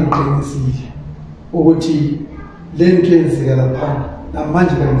ngangiqinisile ukuthi le nto yenzeka lapha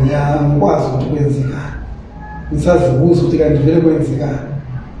namanje ngiyakwazi ukuthi kwenzekani. Ngisazibuza ukuthi kanti vele kwenzekani.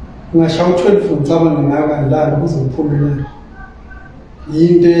 Ngashaya u-12 ngicabanga ngayo kanilala ukuze ngiphumelele.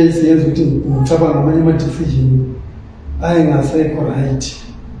 Yinto eyenza ukuthi ngicabanga amanye ama-decision ayengasekho right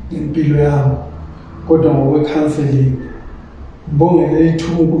ngempilo yami. Kodwa ngokwe-counseling ngibongele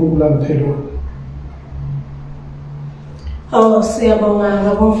ithuba uNkulunkulu amphela. Siyabonga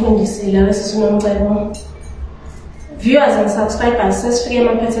ngabomfundisi la sisinomcebo. Viewers and subscribers, sesifike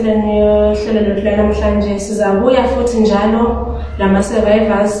emaphethelweni yohlelo lwethu namhlanje. Sizabuya futhi njalo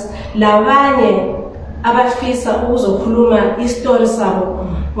lama-survivors labanye abafisa ukuzokhuluma istory sabo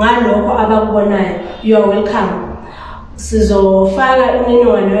ngalokho abakubonayo. You are welcome. Sizofaka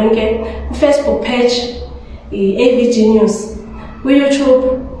imininingwane yonke ku-Facebook page AVG News, ku-YouTube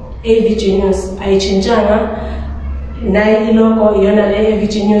AVG News ayitshintshanga, nayo ilogo iyona le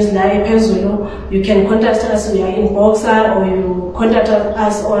AVG News la ephezulu. You can contact us, we are in Boxer, or you contact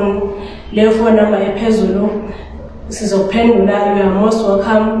us on le phone number ephezulu. Sizophendula, you are most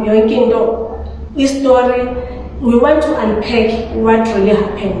welcome. Yonke into story we want to unpack what really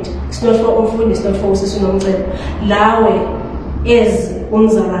happened. It's not for umfundi, it's not for usisinomcebo. Lawe as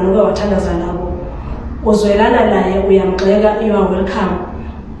umzalwane owathandaza labo uzwelana naye uyamgxeka, you are welcome.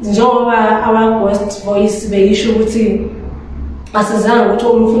 Njengoba our ghost voice beyisho ukuthi asizange ukuthi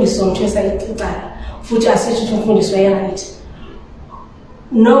umfundisi somthwesa icala futhi asithi ukuthi umfundisi wayeright.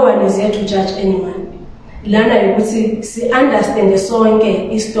 No one is here to judge anyone. Lana ukuthi si understand sonke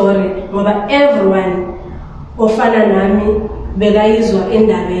istory ngoba everyone ofana nami bekayizwa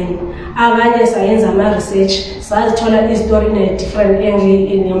endabeni. Abanye sayenza ama-research, sathola istory in a different angle,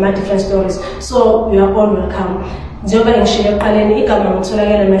 in different stories. So you are all welcome. Njengoba ngishiye eqaleni igama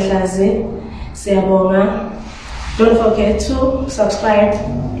ngitholakele Mahlazi. Siyabonga. Don't forget to subscribe,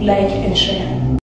 like and share.